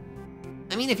gimme.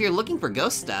 I mean, if you're looking for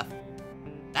ghost stuff,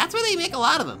 that's where they make a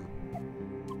lot of them.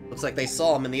 Looks like they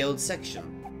saw him in the old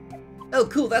section. Oh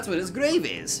cool, that's what his grave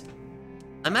is.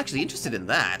 I'm actually interested in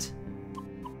that.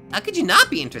 How could you not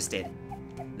be interested?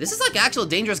 This is like actual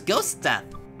dangerous ghost stuff.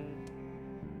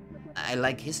 I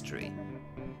like history.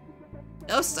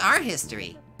 Ghosts are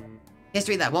history.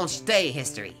 History that won't stay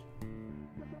history.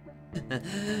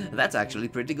 That's actually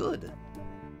pretty good.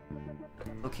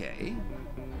 Okay.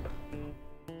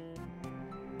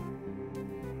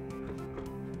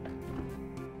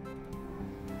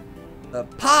 The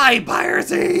pie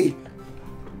piracy!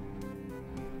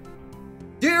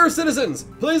 Dear citizens,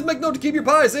 please make note to keep your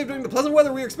pies safe during the pleasant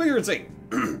weather we are experiencing.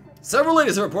 Several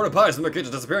ladies have reported pies from their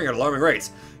kitchens disappearing at alarming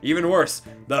rates. Even worse,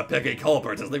 the picky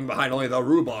culprit is leaving behind only the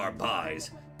rhubarb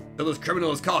pies. Till this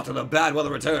criminal is caught and the bad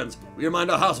weather returns, we remind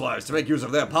our housewives to make use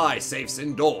of their pie safes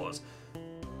indoors.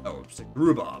 Oh, it's like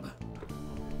rhubarb.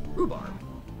 Rhubarb.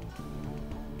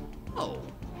 Oh.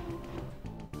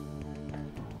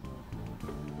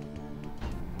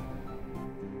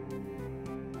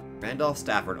 Randolph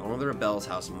Stafford, owner of the Rebel's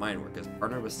House in Minework, is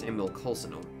partnered with Samuel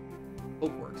Coulson, owner of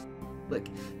Oakworks,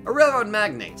 a railroad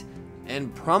magnate,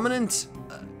 and prominent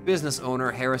business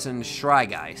owner Harrison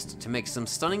Schreigeist to make some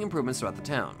stunning improvements throughout the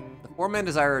town. The four men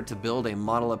desire to build a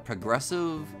model of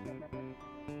progressive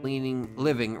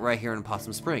living right here in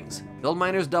Possum Springs. The old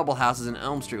miners' double houses in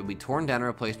Elm Street will be torn down and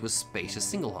replaced with spacious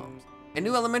single homes. A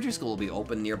new elementary school will be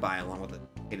opened nearby along with a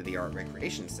state-of-the-art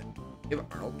recreation center. Give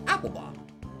Arnold Applebaum.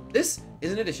 This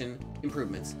is in addition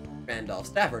improvements Randolph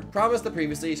Stafford promised the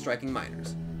previously striking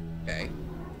miners. Okay.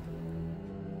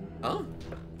 Huh?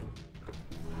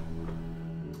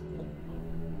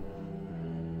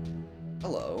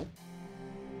 Hello.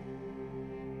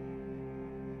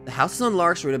 The houses on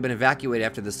Lark Street have been evacuated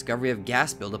after the discovery of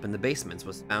gas buildup in the basements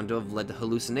was found to have led to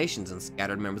hallucinations and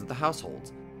scattered members of the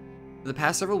households. For the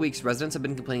past several weeks, residents have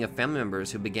been complaining of family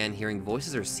members who began hearing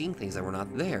voices or seeing things that were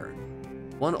not there.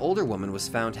 One older woman was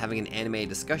found having an animated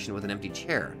discussion with an empty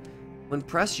chair. When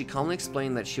pressed, she calmly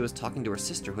explained that she was talking to her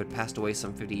sister who had passed away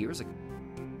some 50 years ago.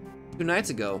 2 nights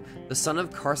ago, the son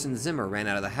of Carson Zimmer ran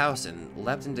out of the house and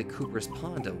leapt into Cooper's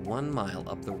Pond 1 mile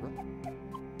up the road.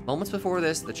 Moments before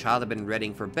this, the child had been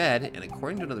readying for bed, and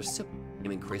according to another sibling,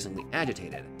 became increasingly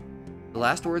agitated. The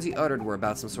last words he uttered were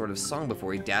about some sort of song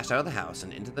before he dashed out of the house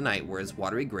and into the night where his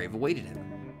watery grave awaited him.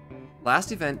 The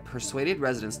last event persuaded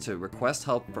residents to request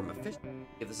help from officials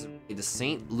to give the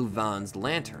St. Louvain's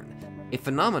lantern, a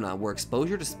phenomenon where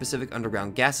exposure to specific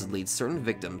underground gases leads certain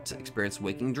victims to experience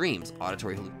waking dreams,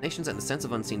 auditory hallucinations, and the sense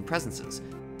of unseen presences.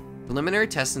 Preliminary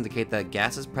tests indicate that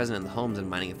gas is present in the homes and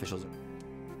mining officials.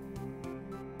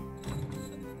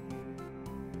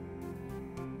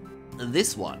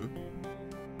 This one.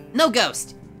 No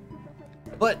ghost!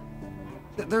 But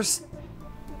there's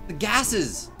the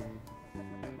gases.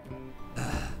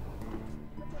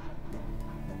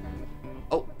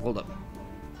 Oh, hold up.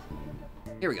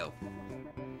 Here we go.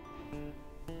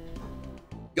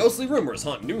 Ghostly rumors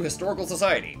haunt new historical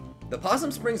society. The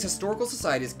Possum Springs Historical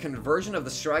Society's conversion of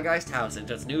the Schreigeist House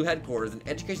into its new headquarters and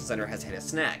education center has hit a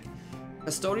snag.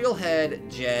 Custodial head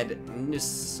Jed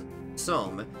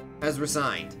Nussom has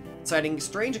resigned, citing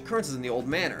strange occurrences in the old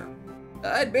manor.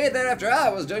 I'd be there after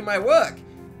hours doing my work,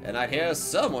 and I'd hear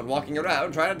someone walking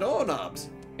around trying to doorknobs.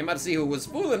 Came out to see who was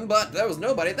fooling, but there was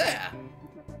nobody there,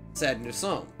 said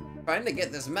Nussom. Trying to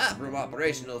get this map room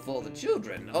operational for the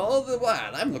children. All the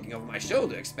while, I'm looking over my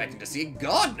shoulder expecting to see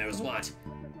God knows what.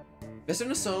 Mr.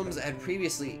 Nussom had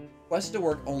previously requested to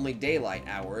work only daylight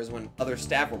hours when other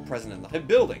staff were present in the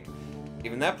building.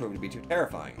 Even that proved to be too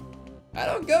terrifying. I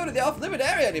don't go to the off-limit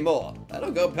area anymore. I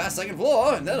don't go past 2nd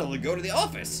floor and then only go to the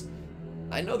office.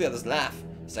 I know the others laugh,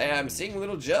 say I'm seeing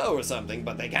Little Joe or something,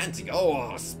 but they can't go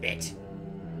or spit.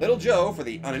 Little Joe, for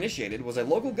the uninitiated, was a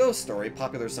local ghost story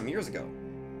popular some years ago.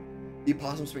 The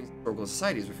Possum Springs Historical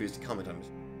Society has refused to comment on it.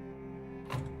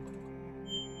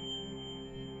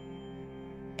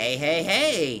 Hey, hey,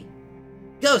 hey!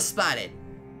 Ghost spotted!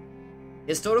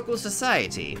 Historical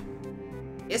Society.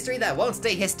 History that won't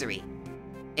stay history.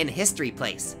 In History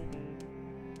Place.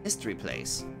 History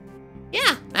Place.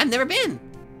 Yeah, I've never been.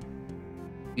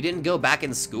 You didn't go back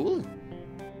in school?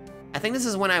 I think this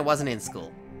is when I wasn't in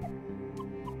school.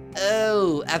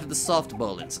 Oh, after the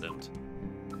softball incident.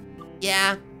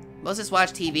 Yeah, most just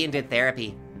watched TV and did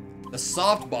therapy. The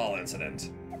softball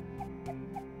incident.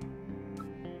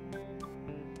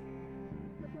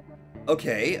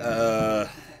 Okay,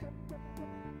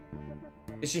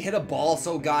 did she hit a ball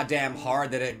so goddamn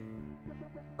hard that it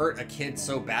hurt a kid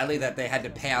so badly that they had to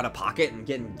pay out of pocket and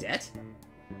get in debt?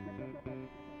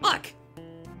 Fuck!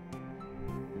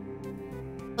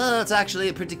 Well, it's actually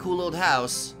a pretty cool old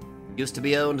house. Used to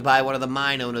be owned by one of the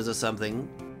mine owners or something.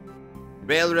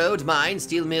 Railroad, mine,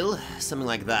 steel mill, something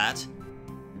like that.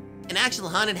 An actual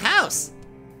haunted house!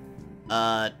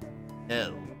 No.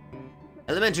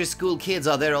 Elementary school kids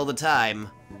are there all the time.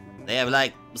 They have,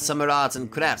 like, summer arts and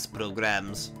crafts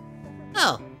programs.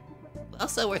 Oh, well,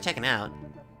 so we're checking out.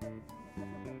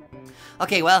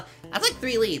 Okay, well, I'd like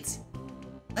 3 leads.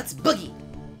 Let's boogie.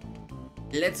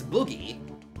 Let's boogie?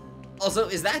 Also,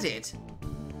 is that it?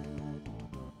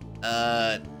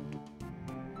 I'm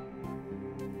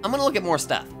gonna look at more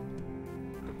stuff.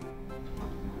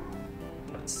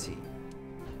 Let's see.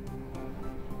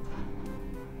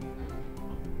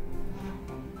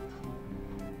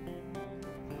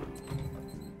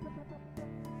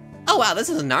 Oh wow, this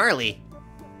is gnarly.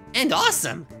 And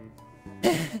awesome.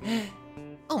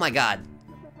 Oh my god.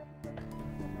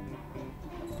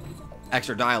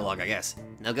 Extra dialogue, I guess.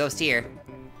 No ghost here.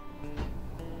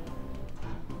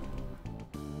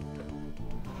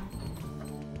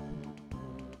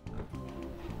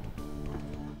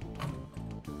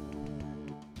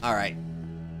 Alright.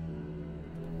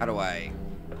 How do I...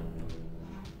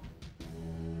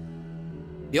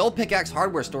 The old Pickaxe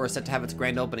hardware store is set to have its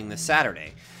grand opening this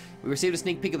Saturday. We received a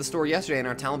sneak peek of the store yesterday, and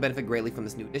our town will benefit greatly from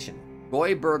this new addition.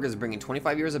 Roy Berg is bringing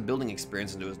 25 years of building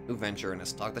experience into his new venture and has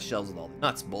stocked the shelves with all the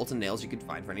nuts, bolts, and nails you could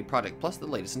find for any project, plus the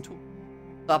latest in tools.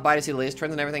 Stop by to see the latest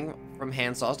trends and everything from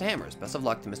handsaws to hammers. Best of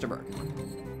luck to Mr. Berg.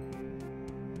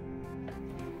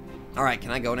 Alright,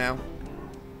 can I go now?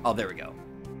 Oh, there we go.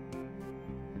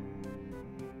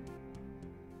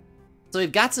 So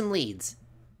we've got some leads.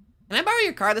 Can I borrow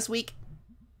your car this week?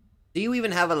 Do you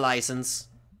even have a license?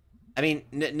 I mean,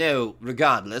 no,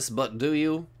 regardless, but do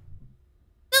you?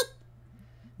 Nope.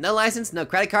 No license, no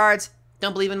credit cards,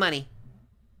 don't believe in money.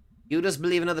 You just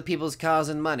believe in other people's cars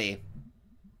and money.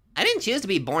 I didn't choose to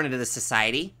be born into this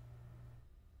society.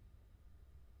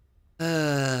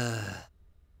 Okay,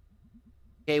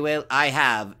 well, I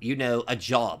have, you know, a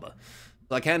job.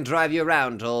 So I can't drive you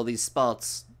around to all these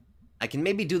spots. I can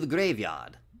maybe do the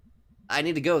graveyard. I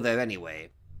need to go there anyway.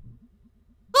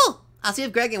 Cool! I'll see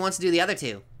if Greg wants to do the other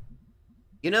two.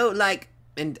 You know, like,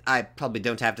 and I probably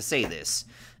don't have to say this,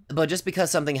 but just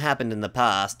because something happened in the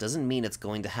past doesn't mean it's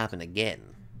going to happen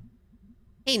again.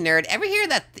 Hey nerd, ever hear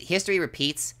that history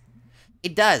repeats?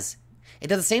 It does. It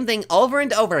does the same thing over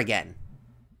and over again.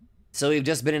 So we've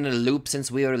just been in a loop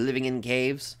since we were living in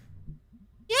caves?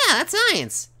 Yeah, that's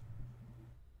science.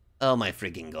 Oh my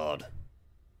freaking god.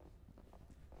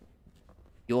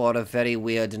 You are a very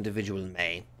weird individual,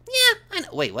 May. Yeah, I know.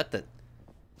 Wait, what the...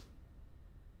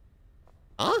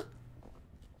 Huh?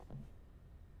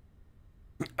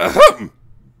 Ahem!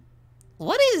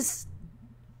 What is...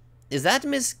 Is that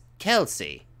Miss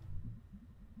Kelsey?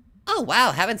 Oh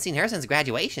wow, haven't seen her since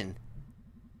graduation.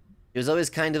 She was always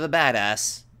kind of a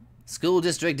badass. School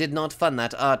district did not fund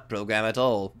that art program at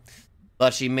all.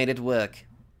 But she made it work.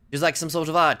 She was like some sort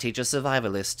of art teacher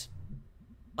survivalist.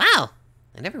 Wow,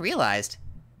 I never realized.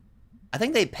 I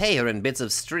think they pay her in bits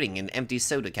of string and empty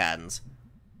soda cans.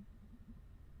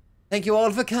 Thank you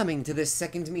all for coming to this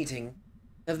second meeting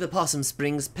of the Possum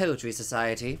Springs Poetry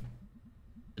Society.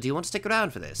 Do you want to stick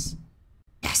around for this?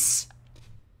 Yes!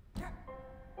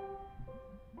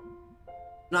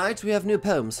 Tonight we have new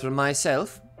poems from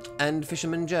myself, and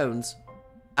Fisherman Jones,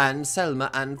 and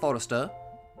Selma and Forrester.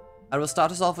 I will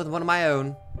start us off with one of my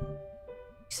own.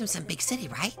 She's from some big city,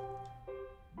 right?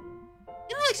 You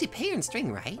don't actually pay her in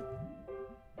string, right?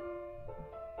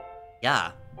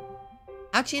 Yeah,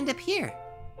 How'd she end up here?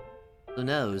 who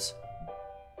knows?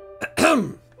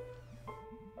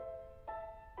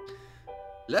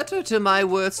 Letter to my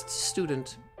worst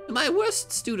student. To my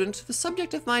worst student, the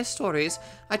subject of my stories,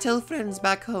 I tell friends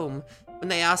back home. When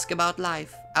they ask about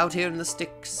life, out here in the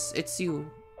sticks, it's you.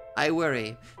 I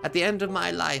worry. At the end of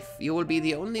my life, you will be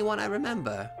the only one I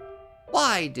remember.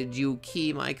 Why did you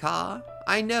key my car?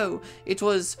 I know, it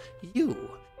was you,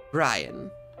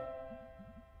 Brian.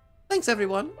 Thanks,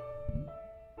 everyone.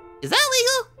 Is that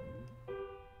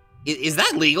legal? Is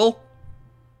that legal?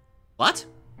 What?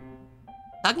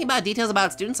 Talking about details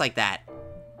about students like that.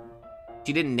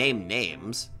 She didn't name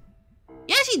names.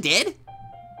 Yeah, she did.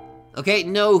 Okay,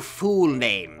 no fool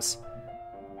names.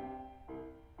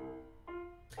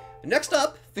 Next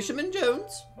up, Fisherman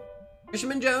Jones.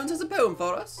 Fisherman Jones has a poem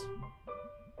for us.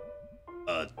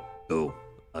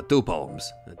 Two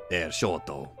poems. They're short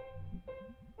though.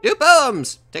 2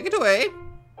 poems! Take it away.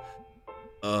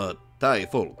 Thai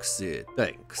folks,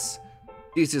 thanks.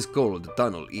 This is called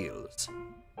Tunnel Eels.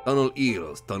 Tunnel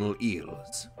eels, tunnel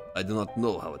eels. I do not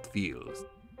know how it feels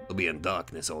to be in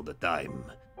darkness all the time,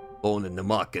 born in the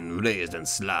muck and raised in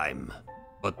slime.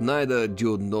 But neither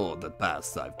do you know the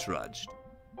paths I've trudged,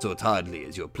 so it hardly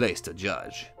is your place to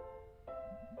judge.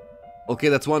 Okay,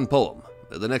 that's one poem.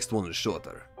 The next one is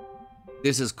shorter.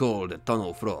 This is called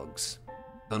Tunnel Frogs.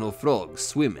 Tunnel frogs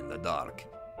swim in the dark.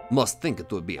 Must think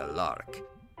it would be a lark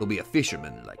to be a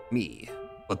fisherman like me.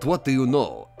 But what do you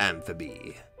know,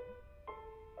 amphibie?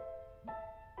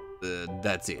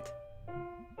 That's it.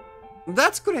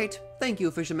 That's great. Thank you,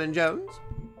 Fisherman Jones.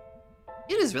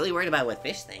 Dude is really worried about what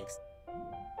fish thinks.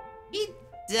 He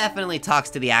definitely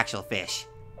talks to the actual fish.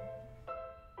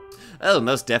 Oh,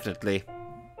 most definitely.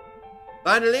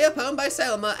 Finally, a poem by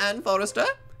Selma and Forrester.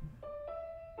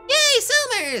 Yay,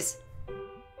 Summers!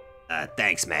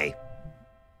 Thanks, May.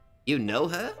 You know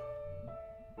her?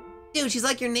 Dude, she's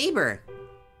like your neighbor.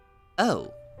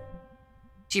 Oh.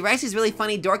 She writes these really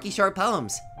funny, dorky short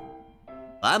poems.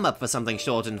 I'm up for something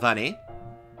short and funny.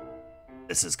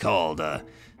 This is called,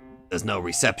 There's no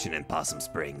reception in Possum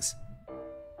Springs.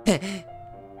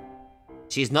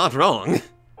 She's not wrong.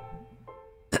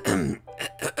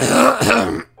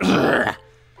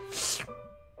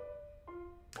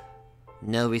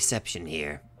 No reception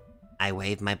here. I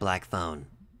wave my black phone.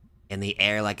 In the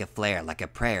air like a flare, like a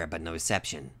prayer, but no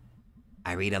reception.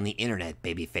 I read on the internet,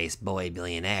 baby-faced boy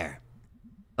billionaire.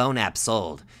 Phone app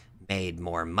sold, made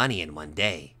more money in one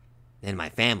day than my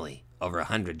family over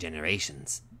 100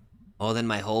 generations. More than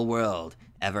my whole world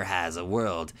ever has, a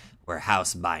world where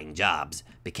house-buying jobs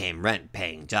became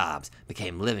rent-paying jobs,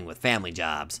 became living with family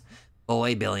jobs.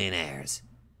 Boy billionaires.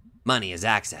 Money is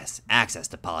access, access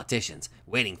to politicians,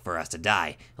 waiting for us to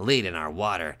die, lead in our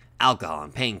water, alcohol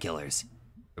and painkillers.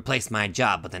 Replace my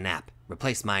job with a nap,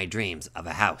 replace my dreams of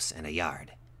a house and a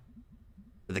yard.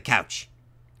 With a couch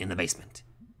in the basement.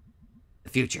 The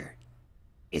future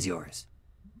is yours.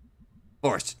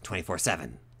 Forced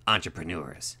 24/7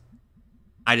 entrepreneurs.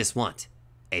 I just want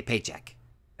a paycheck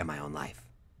in my own life.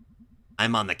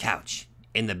 I'm on the couch,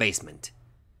 in the basement.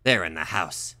 They're in the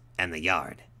house and the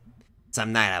yard.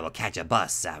 Some night I will catch a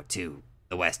bus out to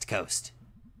the West Coast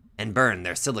and burn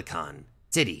their Silicon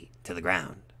City to the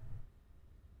ground.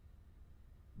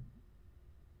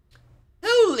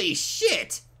 Holy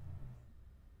shit!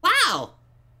 Wow!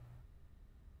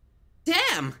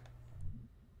 Damn!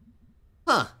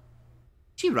 Huh.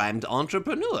 She rhymed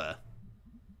entrepreneur.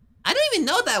 I don't even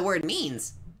know what that word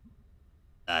means.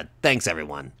 Thanks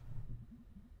everyone.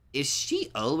 Is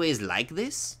she always like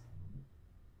this?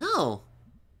 No.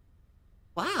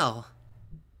 Wow.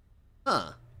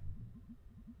 Huh.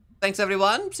 Thanks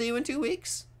everyone, see you in 2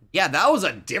 weeks. Yeah, that was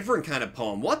a different kind of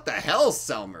poem. What the hell,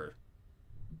 Selmer?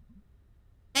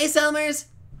 Hey, Selmers.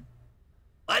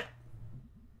 What?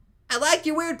 I like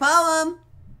your weird poem.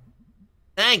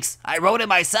 Thanks, I wrote it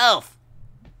myself.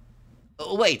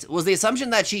 Wait, was the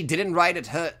assumption that she didn't write it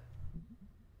her...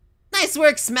 Nice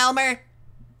work, Smelmer.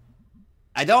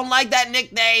 I don't like that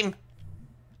nickname.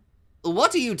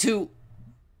 What are you two...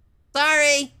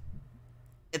 Sorry.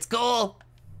 It's cool.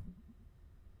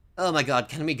 Oh my god,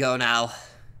 can we go now?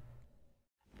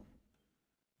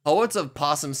 Poets of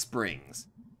Possum Springs.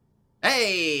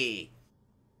 Hey!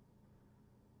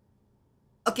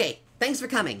 Okay, thanks for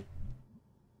coming.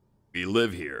 We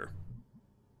live here.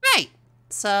 Right.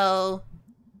 So...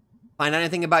 Find out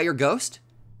anything about your ghost?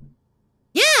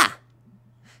 Yeah!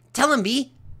 Tell him,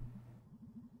 B.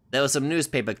 There were some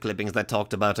newspaper clippings that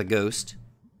talked about a ghost.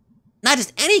 Not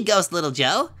just any ghost, Little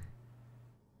Joe.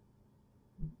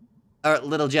 Or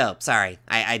Little Joe, sorry.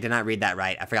 I did not read that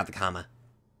right. I forgot the comma.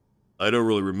 I don't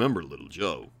really remember Little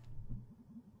Joe.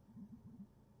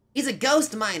 He's a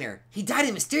ghost miner. He died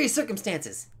in mysterious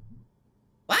circumstances.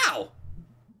 Wow.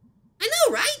 I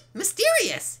know, right?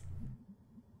 Mysterious.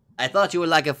 I thought you were,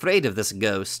 like, afraid of this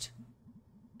ghost.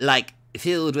 Like,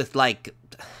 filled with, like,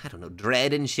 I don't know,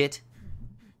 dread and shit.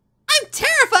 I'm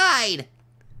terrified!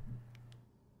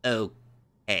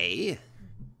 Okay.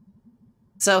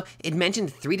 So, it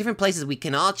mentioned 3 different places we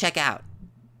can all check out.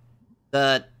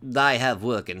 But I have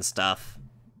work and stuff.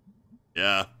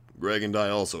 Yeah, Greg and I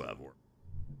also have work.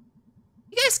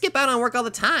 You guys skip out on work all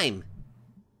the time.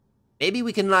 Maybe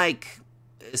we can, like,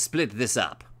 split this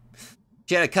up.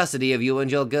 Share custody of you and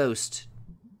your ghost.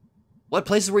 What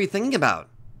places were you thinking about?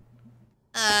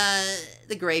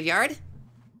 The graveyard?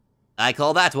 I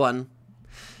call that one.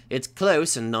 It's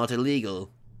close and not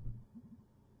illegal.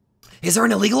 Is there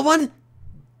an illegal one?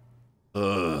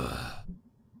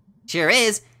 Sure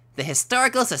is. The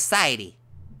Historical Society.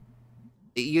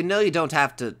 You know you don't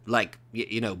have to, like,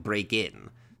 you know, break in.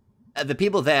 The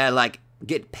people there, like,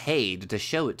 get paid to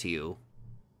show it to you.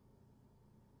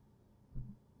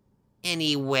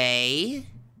 Anyway...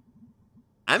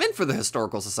 I'm in for the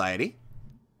Historical Society.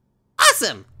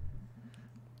 Awesome!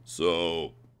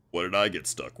 So, what did I get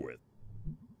stuck with?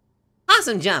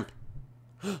 Awesome jump.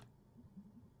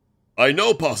 I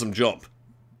know Possum Jump.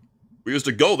 We used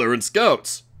to go there in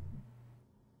Scouts.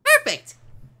 Perfect!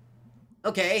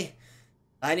 Okay.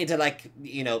 I need to, like,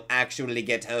 you know, actually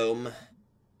get home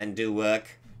and do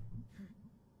work.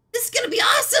 This is gonna be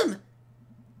awesome!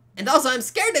 And also, I'm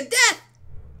scared to death!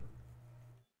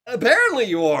 Apparently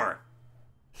you are.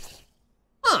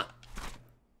 Huh.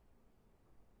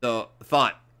 So,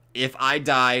 thought, if I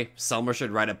die, Selmer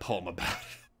should write a poem about it.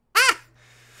 Ah!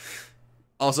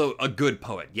 Also, a good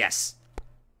poet, yes.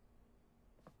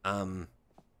 Hey,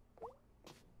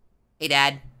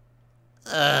 Dad.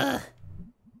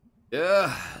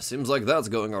 Yeah, seems like that's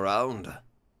going around.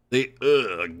 The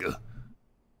ugh.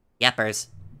 Yeppers.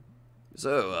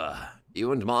 So,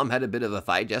 you and Mom had a bit of a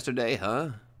fight yesterday,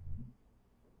 huh?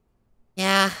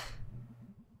 Yeah.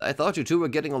 I thought you two were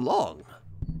getting along.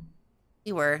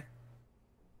 We were.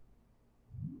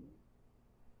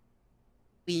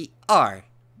 We are.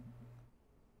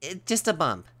 Just a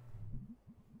bump.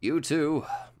 You two,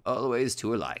 always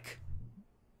two alike.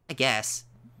 I guess.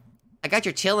 I got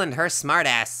your chill and her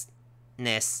smartassness.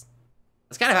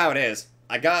 That's kind of how it is.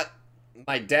 I got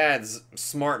my dad's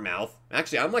smart mouth.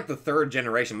 Actually, I'm like the third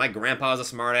generation. My grandpa's a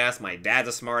smartass, my dad's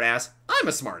a smartass, I'm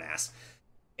a smartass.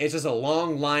 It's just a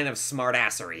long line of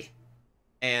smartassery.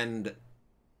 And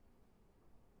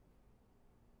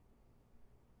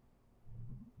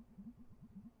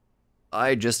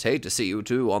I just hate to see you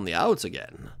two on the outs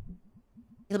again.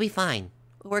 It'll be fine.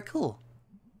 We're cool.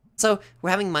 So, we're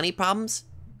having money problems?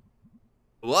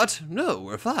 What? No,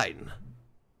 we're fine.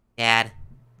 Dad.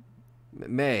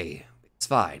 May, it's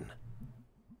fine.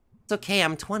 It's okay,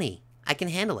 I'm 20. I can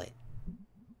handle it.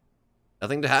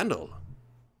 Nothing to handle.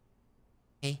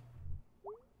 Okay.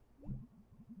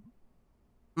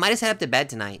 Might just head up to bed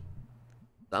tonight.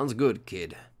 Sounds good,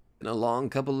 kid. Been a long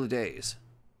couple of days.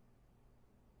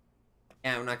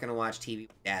 Yeah, I'm not gonna watch TV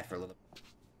with Dad for a little bit.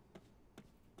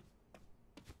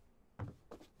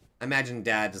 I imagine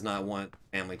Dad does not want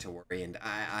family to worry, and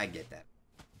I get that.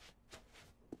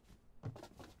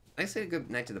 I say good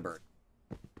night to the bird.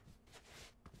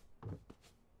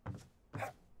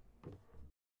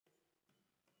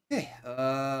 Okay,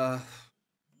 at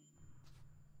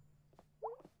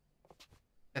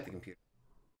the computer.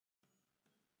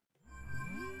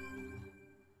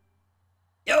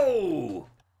 Yo!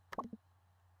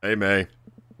 hey, May.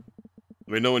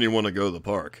 Let me know when you want to go to the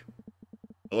park.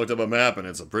 I looked up a map and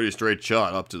it's a pretty straight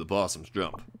shot up to the Possum's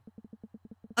Jump.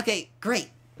 Okay, great.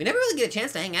 We never really get a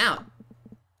chance to hang out.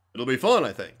 It'll be fun,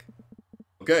 I think.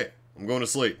 Okay, I'm going to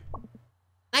sleep.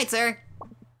 Night, sir.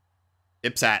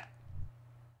 Ipsat.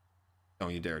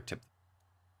 Don't you dare tip.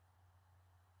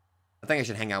 I think I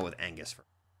should hang out with Angus first.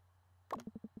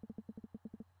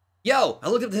 Yo, I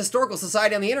looked up the Historical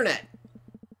Society on the internet.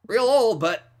 Real old,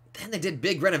 but then they did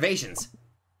big renovations.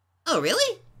 Oh,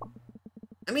 really?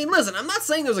 I mean, listen, I'm not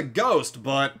saying there's a ghost,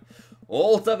 but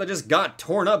old stuff that just got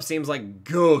torn up seems like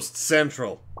Ghost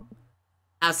Central.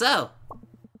 How so?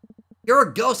 You're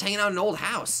a ghost hanging out in an old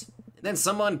house, and then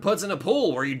someone puts in a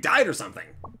pool where you died or something.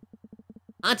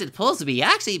 Haunted pools would be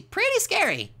actually pretty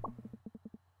scary.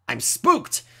 I'm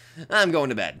spooked. I'm going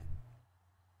to bed.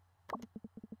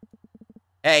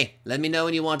 Hey, let me know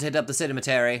when you want to hit up the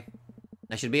cemetery.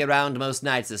 I should be around most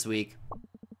nights this week.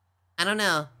 I don't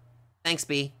know. Thanks,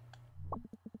 B.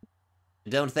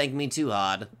 Don't thank me too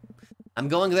hard. I'm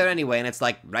going there anyway, and it's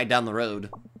like right down the road.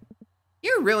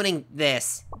 You're ruining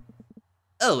this.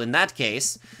 Oh, in that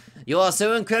case, you are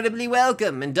so incredibly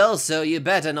welcome, and also you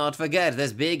better not forget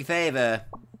this big favor.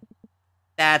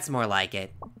 That's more like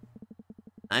it.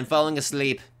 I'm falling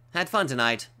asleep. Had fun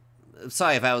tonight.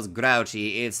 Sorry if I was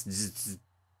grouchy, it's just...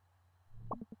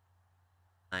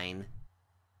 Fine.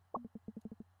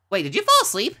 Wait, did you fall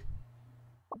asleep?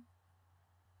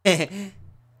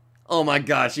 Oh my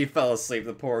god, she fell asleep,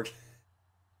 the pork.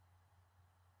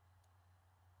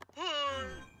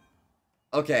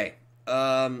 Okay,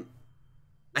 I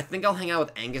think I'll hang out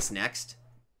with Angus next,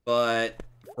 but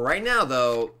for right now,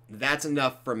 though, that's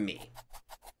enough from me.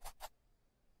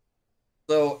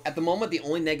 So, at the moment, the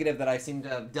only negative that I seem to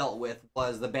have dealt with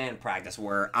was the band practice,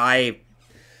 where I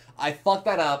fucked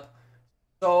that up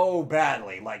so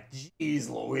badly, like, jeez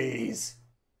Louise.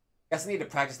 Guess I need to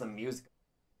practice the music.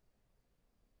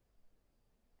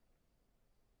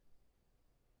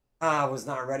 I was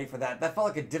not ready for that. That felt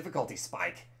like a difficulty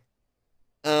spike.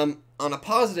 On a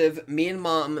positive, me and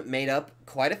Mom made up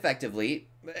quite effectively,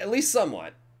 at least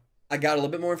somewhat. I got a little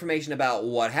bit more information about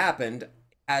what happened.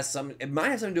 It might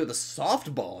have something to do with the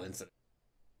softball incident.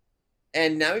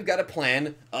 And now we've got a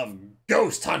plan of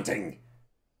ghost hunting.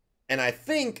 And I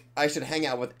think I should hang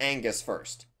out with Angus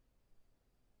first.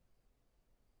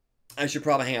 I should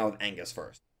probably hang out with Angus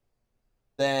first.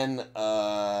 Then,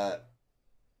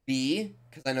 B,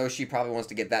 because I know she probably wants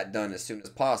to get that done as soon as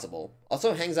possible.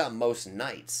 Also hangs out most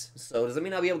nights. So does that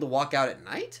mean I'll be able to walk out at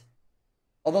night?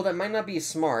 Although that might not be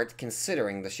smart,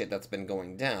 considering the shit that's been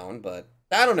going down, but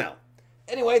I don't know.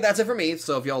 Anyway, that's it for me,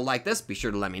 so if y'all like this, be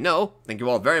sure to let me know. Thank you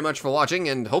all very much for watching,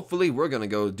 and hopefully we're gonna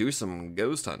go do some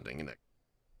ghost hunting.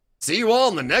 See you all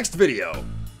in the next video!